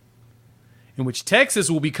River, in which Texas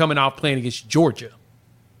will be coming off playing against Georgia.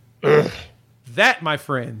 That, my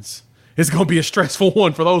friends, is going to be a stressful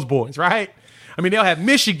one for those boys, right? I mean, they'll have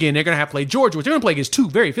Michigan. They're going to have to play Georgia, which they're going to play against two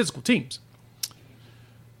very physical teams.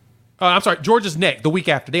 I'm sorry, Georgia's next, the week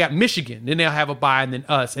after. They got Michigan. Then they'll have a bye, and then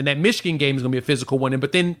us. And that Michigan game is going to be a physical one.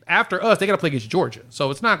 But then after us, they got to play against Georgia. So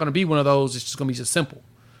it's not going to be one of those. It's just going to be just simple,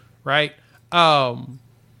 right?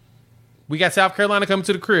 We got South Carolina coming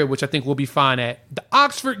to the crib, which I think we'll be fine at. The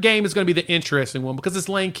Oxford game is going to be the interesting one because it's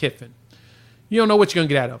Lane Kiffin. You don't know what you're going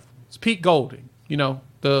to get out of. It's Pete Golding. You know,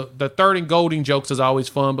 the third and Golding jokes is always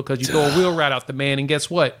fun because you throw a wheel right out the man, and guess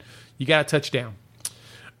what? You got a touchdown.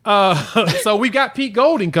 So we got Pete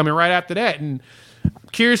Golding coming right after that, and I'm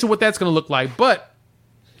curious to what that's going to look like. But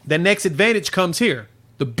the next advantage comes here.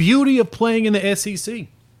 The beauty of playing in the SEC.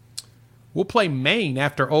 We'll play Maine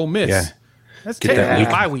after Ole Miss. Yeah. That's technically a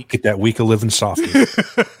bye week. Get that week of living softly.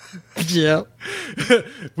 Yeah.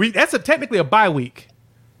 That's technically a bye week.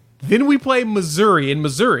 Then we play Missouri in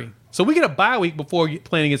Missouri. So we get a bye week before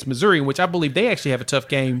playing against Missouri, in which I believe they actually have a tough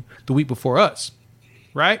game the week before us.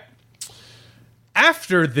 Right?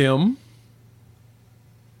 After them,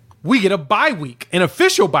 we get a bye week, an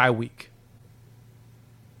official bye week.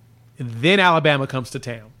 And then Alabama comes to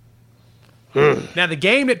town. Now, the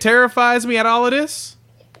game that terrifies me at all of this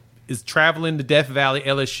is traveling to Death Valley,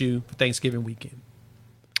 LSU for Thanksgiving weekend.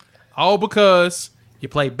 All because you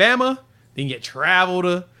play Bama, then you travel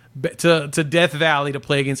to Death Valley to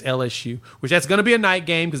play against LSU, which that's going to be a night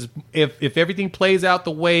game because if everything plays out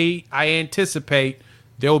the way I anticipate,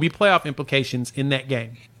 there will be playoff implications in that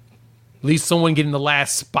game. At least someone getting the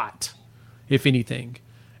last spot, if anything.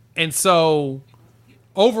 And so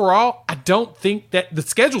overall, I don't think that the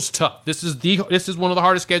schedule's tough. This is one of the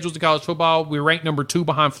hardest schedules in college football. We're ranked number 2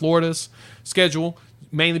 behind Florida's schedule,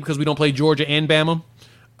 mainly because we don't play Georgia and Bama.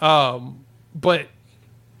 But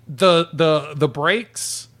the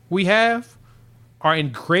breaks we have are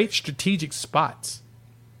in great strategic spots.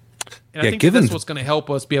 And I think that's what's going to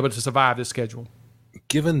help us be able to survive this schedule.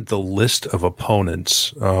 Given the list of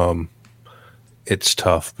opponents, it's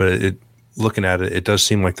tough. But looking at it, it does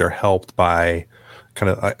seem like they're helped by kind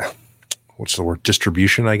of what's the word,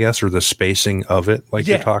 distribution, I guess, or the spacing of it, like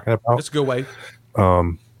you're talking about. That's a good way.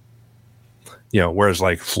 Whereas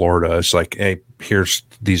like Florida, it's like, hey, here's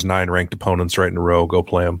these 9 ranked opponents right in a row. Go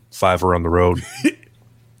play them. 5 are on the road.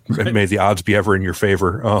 Right. May the odds be ever in your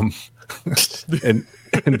favor. And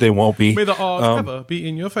they won't be. May the odds ever be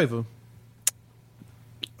in your favor.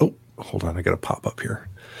 Oh, hold on. I got to pop up here.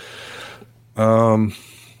 I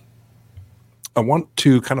want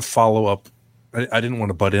to kind of follow up. I didn't want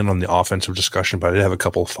to butt in on the offensive discussion, but I did have a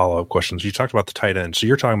couple of follow-up questions. You talked about the tight end. So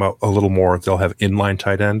you're talking about a little more, they'll have inline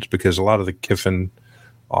tight end, because a lot of the Kiffin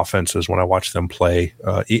offenses, when I watched them play,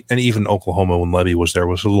 and even Oklahoma when Levy was there,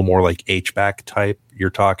 was a little more like H-back type. You're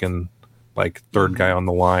talking like third guy on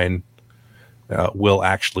the line will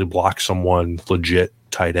actually block someone, legit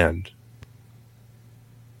tight end.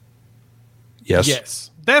 Yes?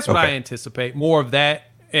 Yes. That's what I anticipate. More of that,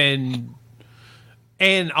 and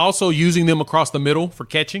also using them across the middle for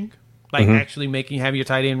catching, like actually having your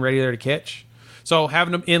tight end ready there to catch. So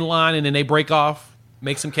having them in line and then they break off,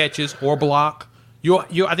 make some catches or block.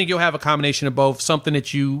 I think you'll have a combination of both. Something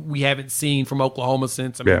that we haven't seen from Oklahoma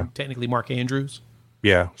since technically Mark Andrews.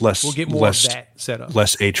 Yeah, we'll get more of that setup.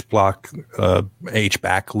 Less H back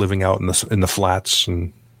living out in the flats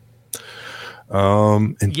and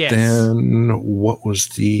then what was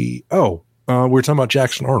we were talking about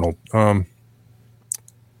Jackson Arnold.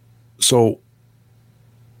 So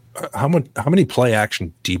how many play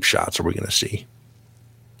action deep shots are we going to see?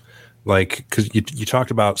 Like, because you talked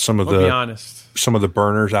about some of the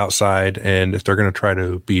burners outside, and if they're going to try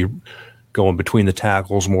to be going between the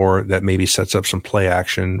tackles more, that maybe sets up some play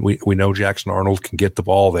action. We know Jackson Arnold can get the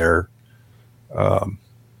ball there.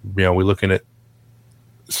 We're looking at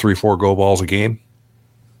 3-4 go balls a game.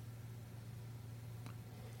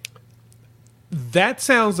 That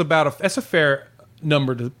sounds that's a fair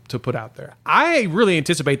number to put out there. I really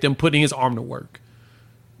anticipate them putting his arm to work.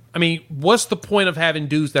 I mean, what's the point of having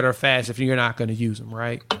dudes that are fast if you're not going to use them,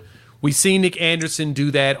 right? We've seen Nick Anderson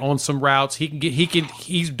do that on some routes.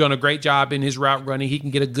 He's done a great job in his route running. He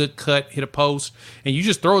can get a good cut, hit a post, and you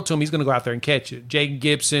just throw it to him, he's going to go out there and catch it. Jaden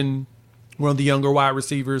Gibson, one of the younger wide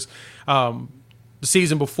receivers, the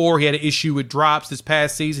season before he had an issue with drops. This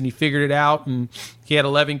past season he figured it out, and he had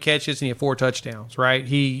 11 catches and he had 4 touchdowns, right?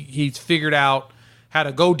 He's figured out how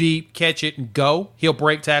to go deep, catch it, and go. He'll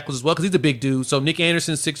break tackles as well because he's a big dude. So Nick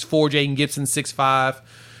Anderson, 6'4", Jaden Gibson, 6'5".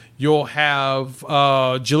 You'll have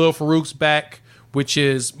Jalil Farouk's back, which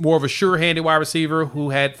is more of a sure-handed wide receiver who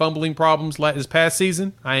had fumbling problems this past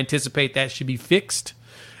season. I anticipate that should be fixed.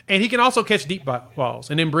 And he can also catch deep balls.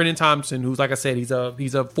 And then Brennan Thompson, who's, like I said, he's a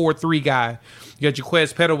 4-3 guy. You got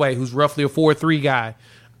Jaquez Petaway, who's roughly a 4-3 guy.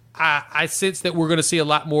 I sense that we're going to see a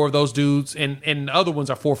lot more of those dudes, and the other ones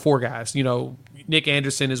are 4-4 guys. You know, Nick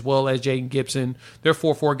Anderson as well as Jaden Gibson. They're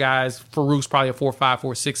 4-4 guys. Farouk's probably a 4-5,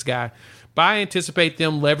 4-6 guy. But I anticipate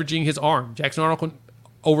them leveraging his arm. Jackson Arnold can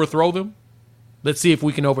overthrow them. Let's see if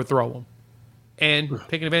we can overthrow them and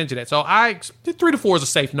taking advantage of that. So 3 to 4 is a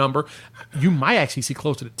safe number. You might actually see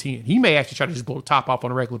closer to 10. He may actually try to just blow the top off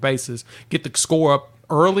on a regular basis, get the score up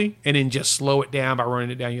early, and then just slow it down by running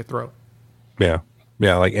it down your throat. Yeah.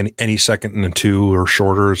 Yeah, like any second and 2 or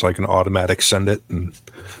shorter is like an automatic send it. And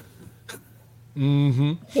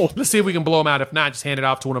Well, let's see if we can blow them out. If not, just hand it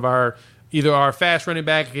off to one of either our fast running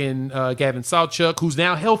back in Gavin Sawchuk, who's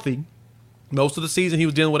now healthy. Most of the season he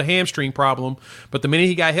was dealing with a hamstring problem, but the minute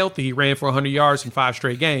he got healthy, he ran for 100 yards in 5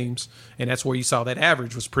 straight games, and that's where you saw that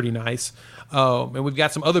average was pretty nice. And we've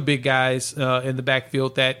got some other big guys in the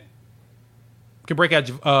backfield that can break out.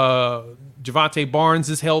 Javante Barnes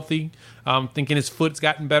is healthy. I'm thinking his foot's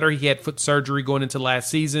gotten better. He had foot surgery going into last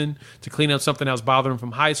season to clean up something that was bothering him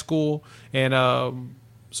from high school. And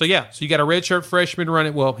so you got a redshirt freshman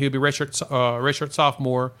running. Well, he'll be redshirt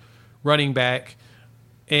sophomore running back,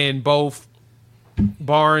 and both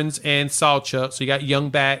Barnes and Sawchuk. So you got young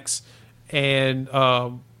backs and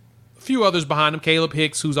a few others behind him. Caleb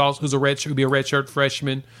Hicks, who'll be a redshirt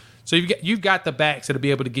freshman. So you've got the backs that'll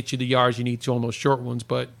be able to get you the yards you need to on those short ones.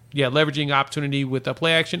 But yeah, leveraging opportunity with a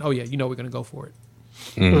play action. Oh yeah, we're going to go for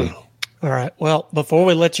it. All right. Well, before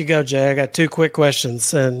we let you go, Jay, I got 2 quick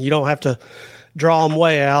questions, and you don't have to draw them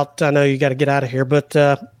way out. I know you got to get out of here, but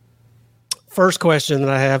first question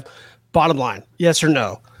that I have: bottom line, yes or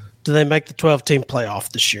no? Do they make the 12-team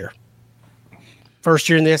playoff this year? First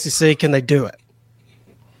year in the SEC, can they do it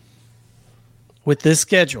with this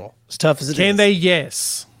schedule? As tough as it is. Can they?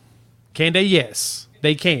 Yes. Can they? Yes,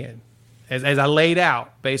 they can. As I laid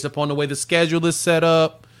out, based upon the way the schedule is set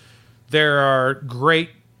up, there are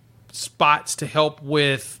great spots to help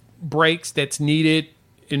with breaks that's needed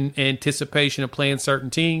in anticipation of playing certain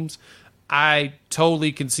teams. I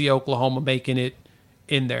totally can see Oklahoma making it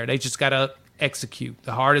in there. They just got to execute.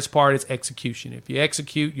 The hardest part is execution. If you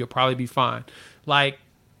execute, you'll probably be fine. Like,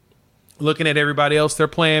 looking at everybody else they're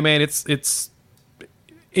playing, man,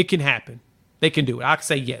 it can happen. They can do it. I can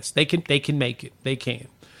say yes. They can make it. They can.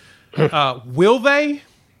 Will they?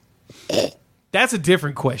 That's a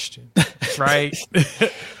different question, right? But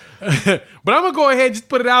I'm gonna go ahead and just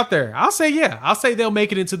put it out there. I'll say yeah. I'll say they'll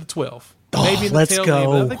make it into the 12. Maybe in the let's tail go.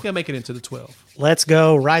 end, but I think they'll make it into the 12. Let's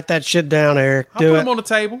go. Write that shit down, Eric. I'll put them on the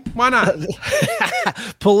table. Why not?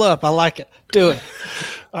 Pull up. I like it. Do it.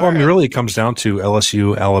 Well, I mean, really, it comes down to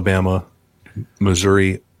LSU, Alabama,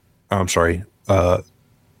 Missouri. I'm sorry,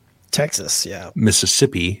 Texas. Yeah,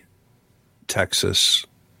 Mississippi, Texas,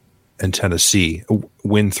 and Tennessee.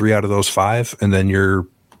 Win 3 out of those 5, and then you're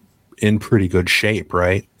in pretty good shape,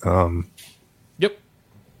 right? Yep.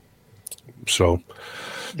 So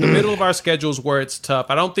the middle of our schedule is where it's tough.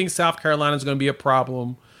 I don't think South Carolina is going to be a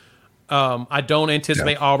problem. I don't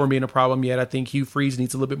anticipate Auburn being a problem yet. I think Hugh Freeze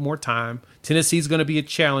needs a little bit more time. Tennessee is going to be a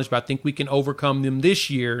challenge, but I think we can overcome them this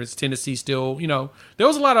year. As Tennessee still, there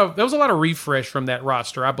was a lot of refresh from that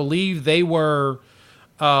roster. I believe they were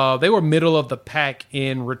middle of the pack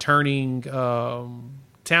in returning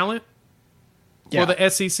talent for the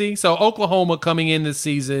SEC. So Oklahoma coming in this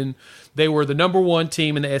season, they were the number 1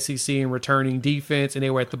 team in the SEC in returning defense, and they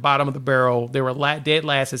were at the bottom of the barrel. They were dead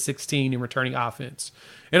last at 16 in returning offense.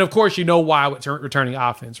 And, of course, you know why with returning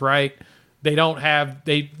offense, right? They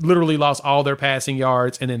literally lost all their passing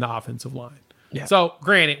yards and then the offensive line. Yeah. So,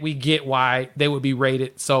 granted, we get why they would be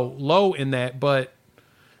rated so low in that, but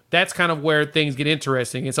that's kind of where things get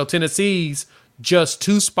interesting. And so Tennessee's just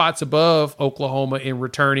 2 spots above Oklahoma in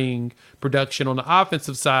returning production on the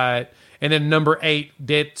offensive side, and then number 8,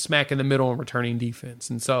 dead smack in the middle in returning defense.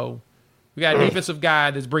 And so we got a defensive guy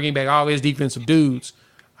that's bringing back all his defensive dudes.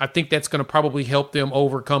 I think that's going to probably help them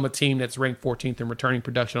overcome a team that's ranked 14th in returning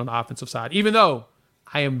production on the offensive side, even though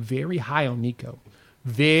I am very high on Nico.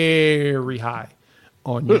 Very high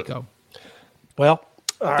on Nico. Well,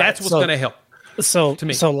 that's what's going to help. So, to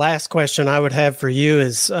me. So last question I would have for you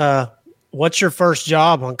is, what's your first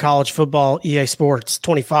job on college football, EA Sports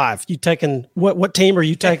 25? You taking what team are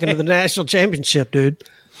you taking to the national championship, dude?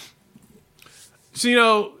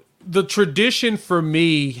 So, the tradition for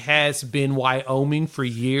me has been Wyoming for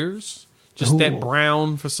years. Just that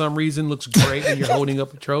brown, for some reason, looks great when you're holding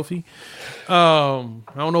up a trophy. I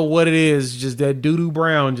don't know what it is. Just that doo-doo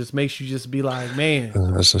brown just makes you just be like, man.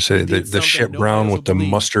 As I say, the shit brown with the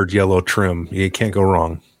mustard yellow trim. You can't go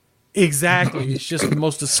wrong. Exactly. It's just the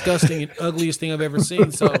most disgusting and ugliest thing I've ever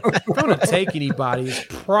seen. So if I'm going to take anybody, it's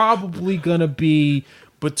probably going to be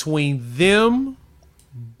between them.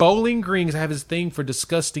 Bowling Green have his thing for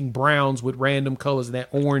disgusting browns with random colors, and that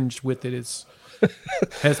orange with it is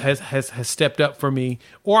has stepped up for me.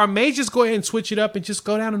 Or I may just go ahead and switch it up and just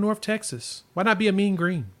go down to North Texas. Why not be a mean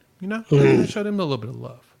green? You know, show them a little bit of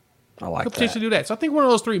love. I like that. Potentially do that. So I think one of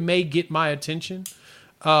those three may get my attention.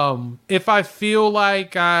 If I feel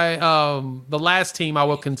like the last team I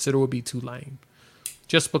would consider would be Tulane,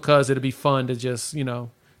 just because it'd be fun to just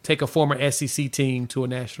take a former SEC team to a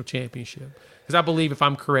national championship. Because I believe, if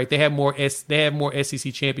I'm correct, they have more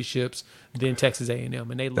SEC championships than Texas A&M,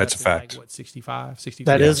 and they that's a fact. Like, 65, 64.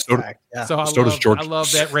 That is a fact. Yeah. So does Georgia. I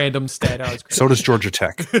love that random stat. So does Georgia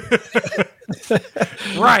Tech.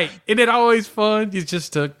 Right, and it always fun is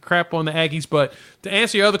just to crap on the Aggies. But to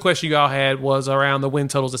answer your other question you all had was around the win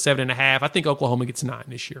totals of 7.5. I think Oklahoma gets 9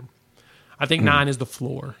 this year. I think 9 is the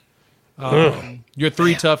floor. Your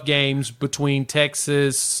 3 tough games between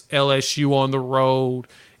Texas, LSU on the road,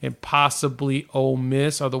 and possibly Ole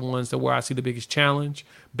Miss are the ones where I see the biggest challenge.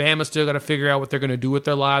 Bama's still got to figure out what they're going to do with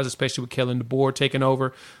their lives, especially with Kellen DeBoer taking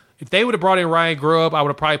over. If they would have brought in Ryan Grubb, I would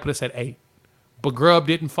have probably put us at 8. But Grubb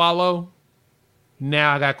didn't follow.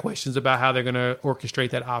 Now I got questions about how they're going to orchestrate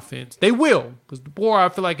that offense. They will, because DeBoer, I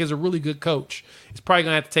feel like, is a really good coach. It's probably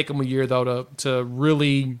going to have to take him a year, though, to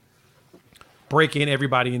really break in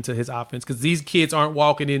everybody into his offense, because these kids aren't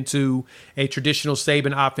walking into a traditional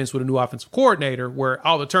Saban offense with a new offensive coordinator where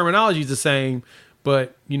all the terminology is the same,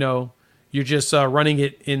 but you're just running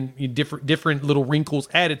it in different little wrinkles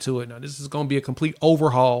added to it. Now this is going to be a complete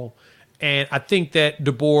overhaul, and I think that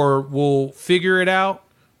DeBoer will figure it out,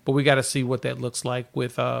 but we got to see what that looks like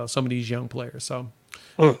with some of these young players. So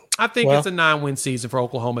I think it's a 9-win season for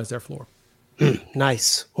Oklahoma as their floor.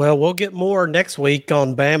 Nice. Well, we'll get more next week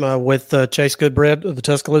on Bama with Chase Goodbread of the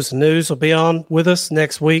Tuscaloosa News will be on with us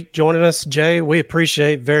next week, joining us. Jay, we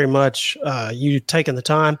appreciate very much you taking the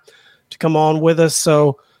time to come on with us.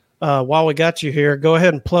 So while we got you here, go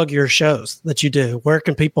ahead and plug your shows that you do. Where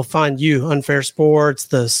can people find you? Unfair Sports,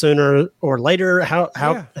 the Sooner or Later? How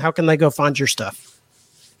can they go find your stuff?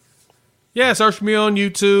 Yeah, search me on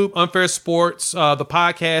YouTube, Unfair Sports. The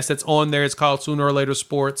podcast that's on there is called Sooner or Later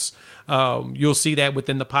Sports. You'll see that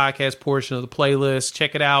within the podcast portion of the playlist.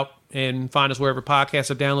 Check it out and find us wherever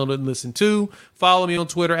podcasts are downloaded and listened to. Follow me on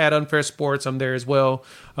Twitter at Unfair Sports. I'm there as well,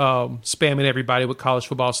 spamming everybody with college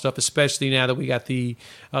football stuff, especially now that we got the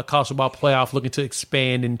college football playoff looking to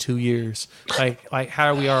expand in 2 years. Like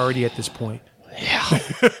how are we already at this point? Yeah.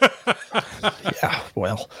 Yeah.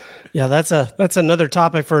 Well, yeah, that's another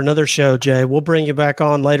topic for another show, Jay. We'll bring you back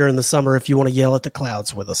on later in the summer if you want to yell at the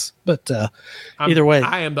clouds with us. But either way,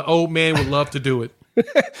 I am the old man, would love to do it.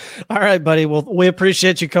 All right, buddy. Well, we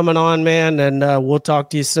appreciate you coming on, man, and we'll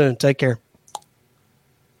talk to you soon. Take care.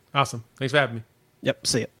 Awesome. Thanks for having me. Yep.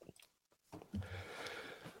 See you.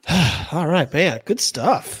 All right, man. Good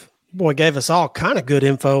stuff. Boy, gave us all kind of good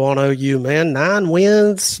info on OU, man. 9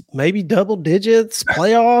 wins, maybe double digits,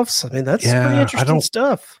 playoffs. I mean, that's pretty interesting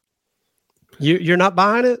stuff. You're not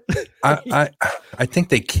buying it? I think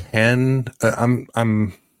they can.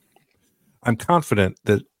 I'm confident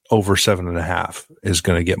that over 7.5 is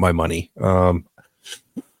going to get my money. I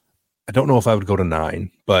don't know if I would go to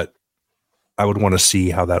 9, but I would want to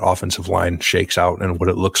see how that offensive line shakes out and what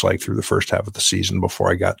it looks like through the first half of the season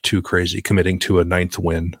before I got too crazy committing to a 9th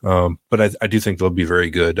win. But I do think they'll be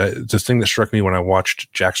very good. The thing that struck me when I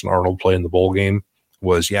watched Jackson Arnold play in the bowl game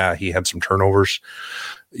was, he had some turnovers.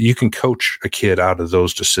 You can coach a kid out of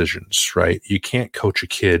those decisions, right? You can't coach a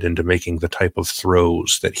kid into making the type of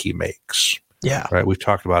throws that he makes. Yeah. Right. We've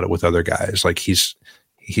talked about it with other guys. Like he's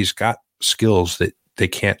got skills that they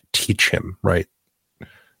can't teach him. Right.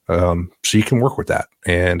 So you can work with that.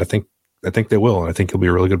 And I think they will. And I think he'll be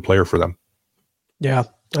a really good player for them. Yeah,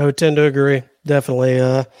 I would tend to agree. Definitely.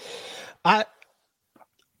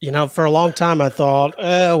 For a long time I thought,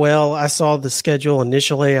 I saw the schedule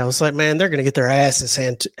initially. I was like, man, they're going to get their asses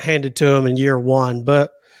handed to them in year 1.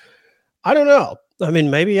 But I don't know. I mean,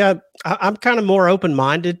 maybe I'm kind of more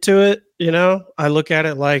open-minded to it. I look at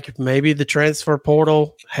it like maybe the transfer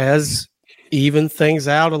portal has evened things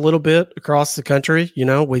out a little bit across the country.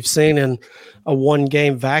 We've seen in a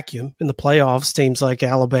 1-game vacuum in the playoffs, teams like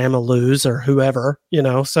Alabama lose or whoever,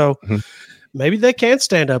 so maybe they can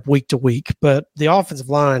stand up week to week, but the offensive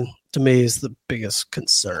line to me is the biggest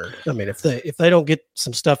concern. I mean, if they don't get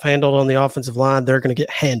some stuff handled on the offensive line, they're going to get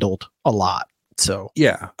handled a lot. So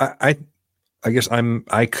yeah, I guess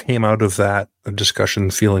I came out of that discussion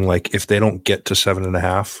feeling like if they don't get to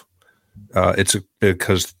 7.5, it's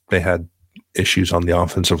because they had issues on the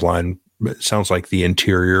offensive line. It sounds like the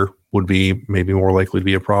interior would be maybe more likely to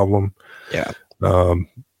be a problem. Yeah.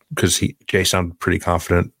 Because Jay sounded pretty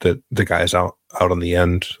confident that the guys out on the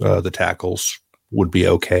end, the tackles would be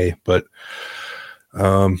okay, but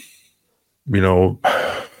the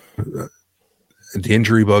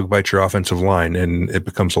injury bug bites your offensive line, and it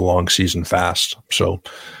becomes a long season fast. So,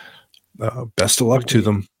 best of luck to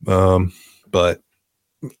them. But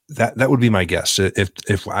that would be my guess.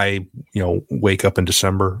 If I wake up in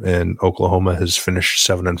December and Oklahoma has finished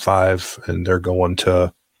 7-5 and they're going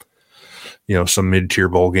to some mid-tier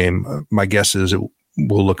bowl game, my guess is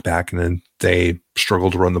we'll look back and then they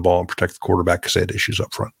struggled to run the ball and protect the quarterback because they had issues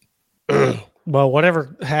up front. Well,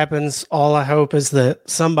 whatever happens, all I hope is that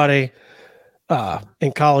somebody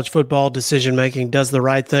in college football decision-making does the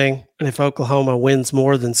right thing. And if Oklahoma wins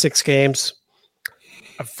more than 6 games,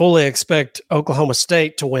 I fully expect Oklahoma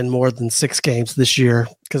State to win more than 6 games this year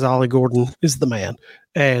because Ollie Gordon is the man.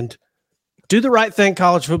 And do the right thing,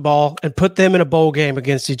 college football, and put them in a bowl game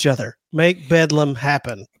against each other. Make Bedlam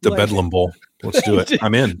happen. The Bedlam Bowl. Let's do it.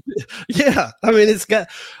 I'm in. Yeah. I mean,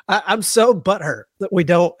 I'm so butthurt that we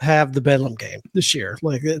don't have the Bedlam game this year.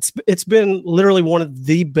 Like it's been literally one of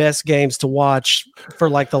the best games to watch for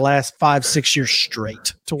like the last 5-6 years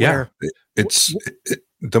straight. It's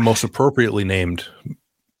the most appropriately named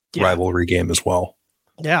rivalry game as well.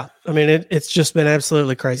 Yeah. I mean, it's just been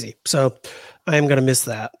absolutely crazy. So I am going to miss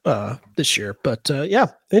that this year. But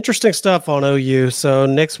interesting stuff on OU. So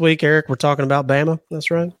next week, Eric, we're talking about Bama.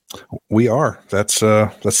 That's right. We are. That's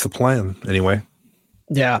the plan anyway.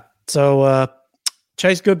 Yeah. So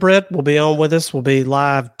Chase Goodbread will be on with us. We'll be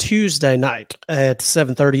live Tuesday night at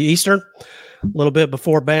 7:30 Eastern. A little bit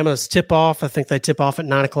before Bama's tip off. I think they tip off at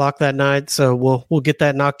 9:00 that night. So we'll get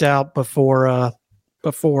that knocked out before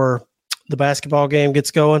the basketball game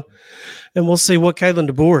gets going, and we'll see what Kalen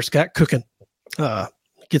DeBoer's got cooking.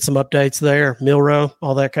 Get some updates there, Milrow,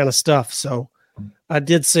 all that kind of stuff. So I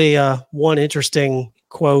did see one interesting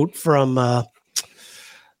quote from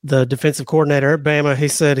the defensive coordinator at Bama. He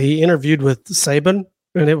said he interviewed with Saban,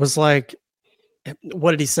 and it was like,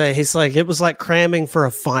 what did he say? He's like, it was like cramming for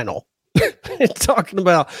a final. Talking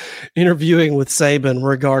about interviewing with Saban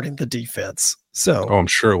regarding the defense. So, I'm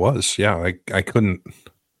sure it was. Yeah, I couldn't.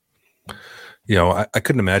 I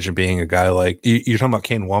couldn't imagine being a guy like you're talking about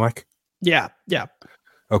Kane Womack. Yeah.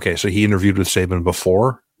 Okay, so he interviewed with Saban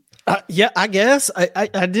before. Yeah, I guess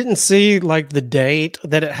I didn't see like the date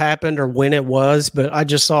that it happened or when it was, but I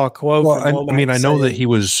just saw a quote. Well, I know that he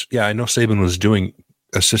was. Yeah, I know Saban was doing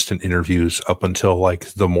assistant interviews up until like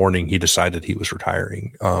the morning he decided he was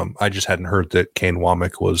retiring. I just hadn't heard that Kane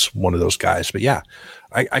Womack was one of those guys. But yeah,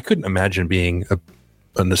 I couldn't imagine being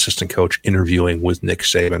an assistant coach interviewing with Nick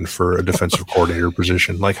Saban for a defensive coordinator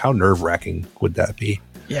position. Like, how nerve-wracking would that be?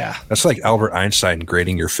 Yeah. That's like Albert Einstein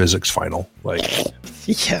grading your physics final. Like,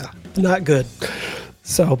 yeah, not good.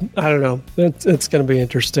 So I don't know. It's going to be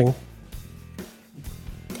interesting.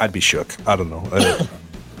 I'd be shook. I don't know.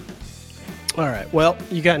 All right. Well,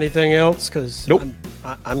 you got anything else? Because nope.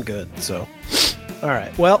 I'm good. So, all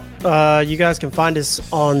right. Well, you guys can find us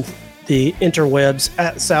on the interwebs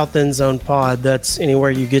at South End Zone Pod. That's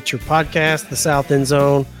anywhere you get your podcast, the South End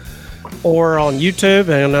Zone, or on YouTube,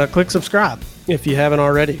 and click subscribe if you haven't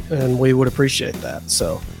already, and we would appreciate that.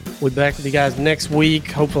 So we'll be back with you guys next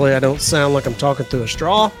week. Hopefully I don't sound like I'm talking through a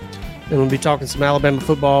straw, and we'll be talking some Alabama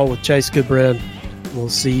football with Chase Goodbread. We'll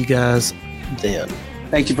see you guys then.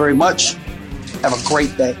 Thank you very much. Have a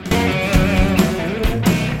great day.